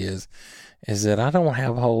about it is that I don't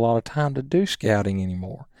have a whole lot of time to do scouting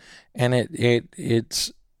anymore. and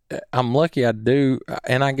it's I'm lucky I do,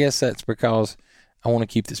 and I guess that's because I want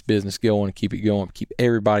to keep this business going, keep it going, keep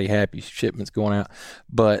everybody happy, shipments going out.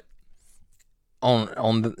 But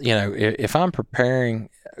on the, if I'm preparing,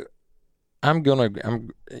 I'm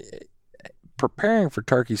preparing for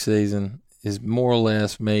turkey season is more or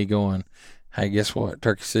less me going, hey, guess what?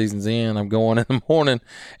 Turkey season's in. I'm going in the morning,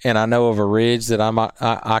 and I know of a ridge that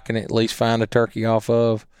I can at least find a turkey off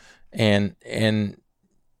of, and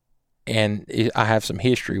I have some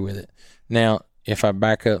history with it. Now, if I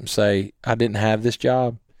back up and say I didn't have this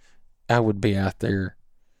job, I would be out there.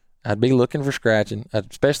 I'd be looking for scratching. I'd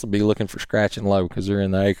especially be looking for scratching low because they're in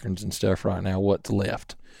the acorns and stuff right now, what's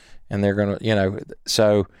left. And they're going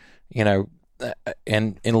to,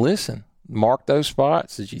 and listen, mark those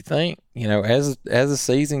spots as you think, as the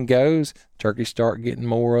season goes, turkeys start getting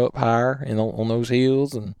more up higher and on those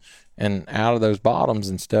hills and out of those bottoms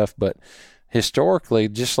and stuff. But historically,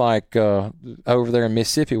 just like over there in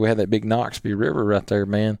Mississippi, we had that big Noxubee River right there,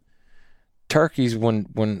 man. Turkeys,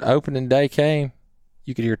 when opening day came,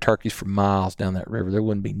 you could hear turkeys for miles down that river. There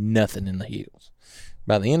wouldn't be nothing in the hills.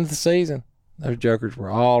 By the end of the season, those jokers were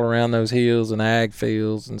all around those hills and ag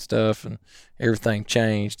fields and stuff, and everything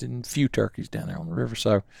changed, and few turkeys down there on the river.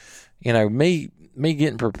 So, me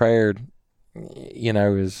getting prepared,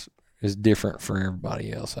 is different for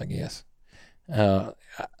everybody else, I guess.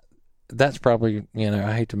 That's probably,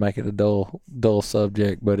 I hate to make it a dull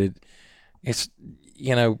subject, but it's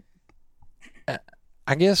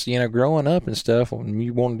I guess, growing up and stuff, when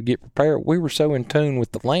you wanted to get prepared, we were so in tune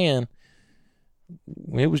with the land.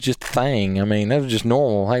 It was just a thing. I mean, that was just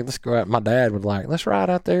normal. Hey, let's go out. My dad would let's ride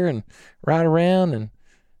out there and ride around, and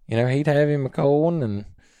he'd have him a cold one, and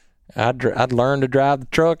I'd learn to drive the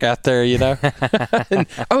truck out there, and,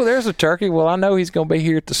 oh, there's a turkey. Well, I know he's going to be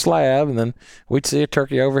here at the slab, and then we'd see a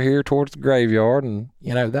turkey over here towards the graveyard, and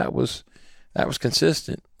that was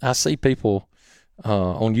consistent. I see people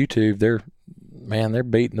on YouTube. They're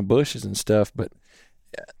beating the bushes and stuff, but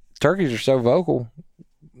turkeys are so vocal.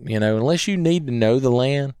 Unless you need to know the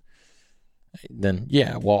land, then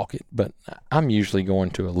yeah, walk it. But I'm usually going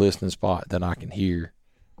to a listening spot that I can hear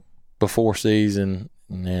before season.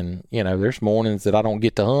 And then, there's mornings that I don't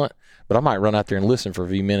get to hunt, but I might run out there and listen for a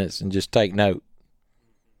few minutes and just take note.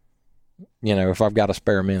 If I've got a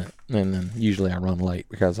spare minute, and then usually I run late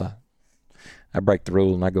because I break the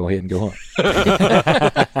rule and I go ahead and go hunt.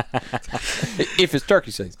 If it's turkey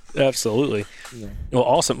season. Absolutely. Yeah. Well,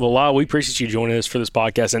 awesome. Well, Lyle, we appreciate you joining us for this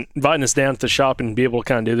podcast and inviting us down to the shop and be able to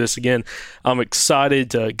kind of do this again. I'm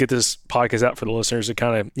excited to get this podcast out for the listeners to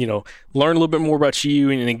kind of, learn a little bit more about you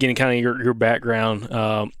and again, kind of your background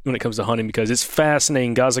when it comes to hunting, because it's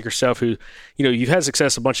fascinating. Guys like yourself who, you've had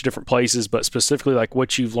success a bunch of different places, but specifically like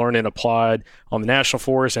what you've learned and applied on the national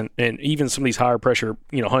forest and even some of these higher pressure,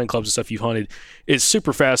 hunting clubs and stuff you've hunted is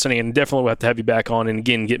super fascinating, and definitely we'll have to have you back on and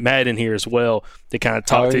again, get Matt in here as well to kind of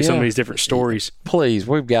talk through some of these different stories. Please,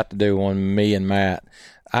 we've got to do one, me and Matt.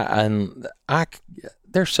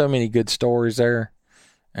 There's so many good stories there,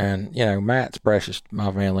 and Matt's precious to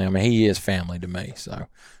my family. I mean, he is family to me. So,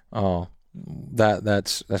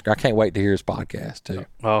 that's I can't wait to hear his podcast too.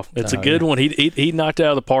 Oh, it's a good one. He knocked it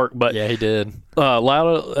out of the park. But yeah, he did.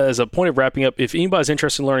 Lyle, as a point of wrapping up, if anybody's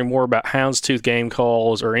interested in learning more about houndstooth game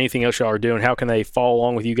calls or anything else y'all are doing, how can they follow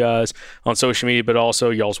along with you guys on social media, but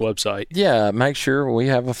also y'all's website? Yeah, make sure we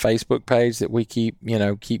have a Facebook page that we keep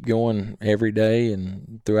going every day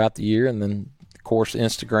and throughout the year, and then of course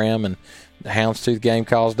Instagram and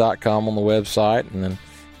houndstoothgamecalls.com on the website, and then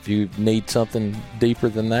if you need something deeper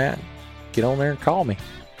than that, get on there and call me.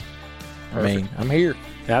 Perfect. I mean, I'm here.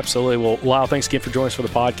 Absolutely. Well, Lyle, thanks again for joining us for the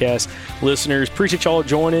podcast. Listeners, appreciate y'all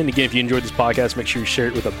joining. Again, if you enjoyed this podcast, make sure you share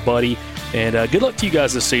it with a buddy. And good luck to you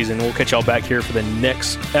guys this season. We'll catch y'all back here for the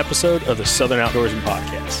next episode of the Southern Outdoorsman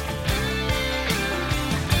Podcast.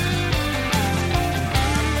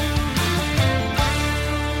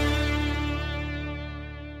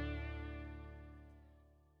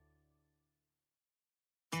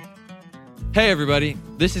 Hey everybody,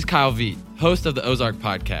 this is Kyle Veet, host of the Ozark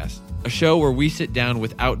Podcast, a show where we sit down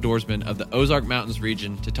with outdoorsmen of the Ozark Mountains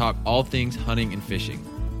region to talk all things hunting and fishing.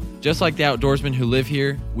 Just like the outdoorsmen who live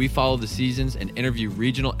here, we follow the seasons and interview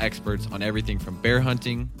regional experts on everything from bear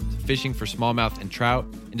hunting to fishing for smallmouth and trout,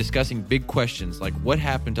 and discussing big questions like what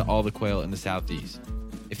happened to all the quail in the Southeast.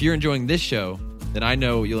 If you're enjoying this show, then I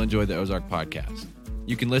know you'll enjoy the Ozark Podcast.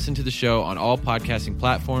 You can listen to the show on all podcasting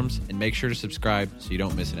platforms and make sure to subscribe so you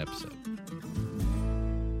don't miss an episode.